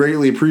would be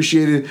greatly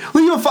appreciated.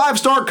 Leave a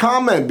 5-star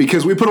comment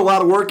because we put a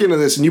lot of work into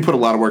this, and you put a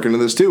lot of work into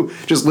this too,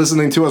 just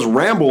listening to us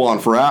ramble on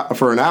for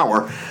an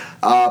hour.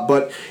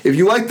 But if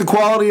you like the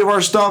quality of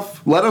our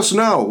stuff, let us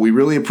know. We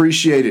really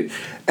appreciate it.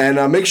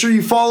 And make sure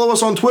you follow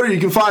us on Twitter. You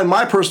can find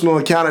my personal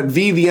account at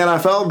the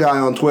NFL Guy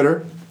on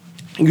Twitter.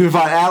 You can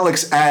find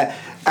Alex at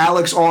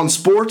Alex on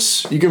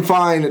Sports. You can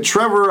find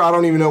Trevor. I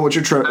don't even know what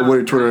your Twitter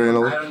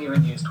handle is. I don't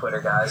even use Twitter,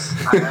 guys.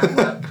 I have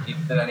left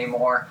use it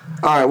anymore.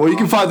 All right, well, you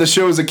can find the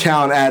show's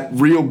account at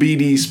Real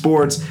BD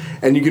Sports,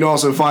 and you can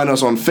also find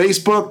us on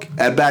Facebook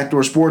at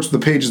Backdoor Sports. The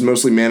page is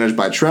mostly managed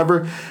by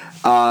Trevor.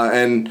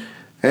 And,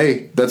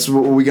 hey, that's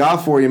what we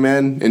got for you,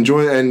 man.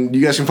 Enjoy, and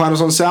you guys can find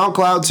us on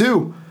SoundCloud,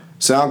 too.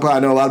 SoundCloud, I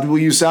know a lot of people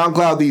use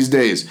SoundCloud these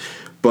days.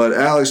 But,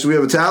 Alex, do we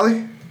have a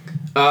tally?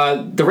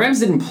 The Rams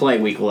didn't play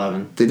Week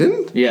 11. They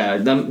didn't? Yeah,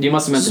 you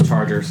must have meant the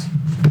Chargers.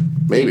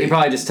 Maybe. He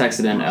probably just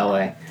texted in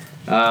LA.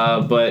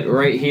 But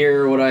right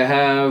here, what I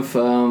have,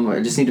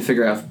 I just need to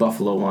figure out if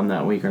Buffalo won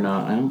that week or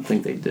not. I don't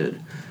think they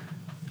did.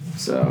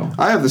 So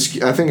I have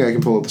the. I think I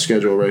can pull up the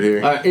schedule right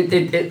here.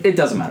 It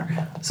doesn't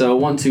matter. So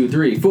 1, 2,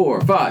 3,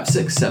 4, 5,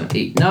 6, 7,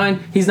 8,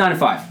 9. He's 9-5.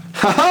 Ha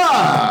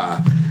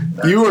ha!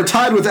 You are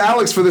tied with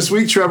Alex for this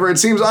week, Trevor. It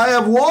seems I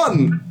have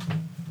won.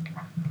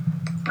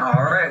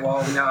 All right. Well,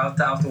 I'll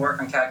have to work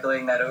on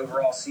calculating that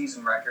overall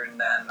season record, and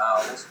then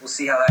we'll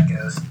see how that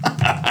goes.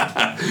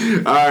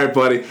 All right,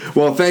 buddy.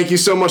 Well, thank you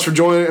so much for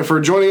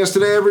joining us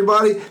today,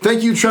 everybody.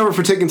 Thank you, Trevor,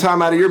 for taking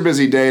time out of your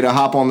busy day to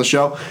hop on the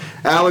show.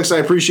 Alex, I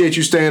appreciate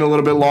you staying a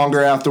little bit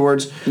longer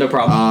afterwards. No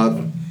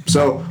problem.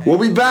 So we'll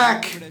be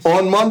back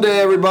on Monday,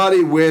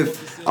 everybody,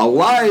 with a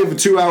live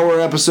 2-hour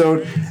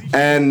episode.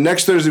 And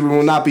next Thursday we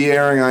will not be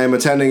airing. I am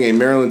attending a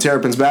Maryland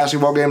Terrapins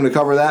basketball game to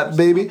cover that,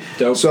 baby.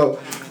 Dope. So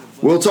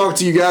we'll talk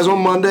to you guys on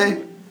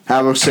Monday.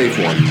 Have a safe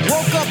one.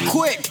 Woke up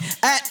quick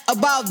at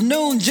about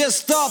noon.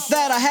 Just thought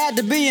that I had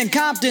to be in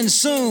Compton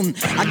soon.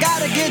 I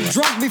gotta get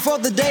drunk before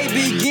the day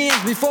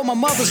begins, before my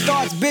mother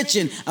starts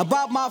bitching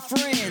about my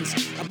friends.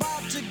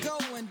 About to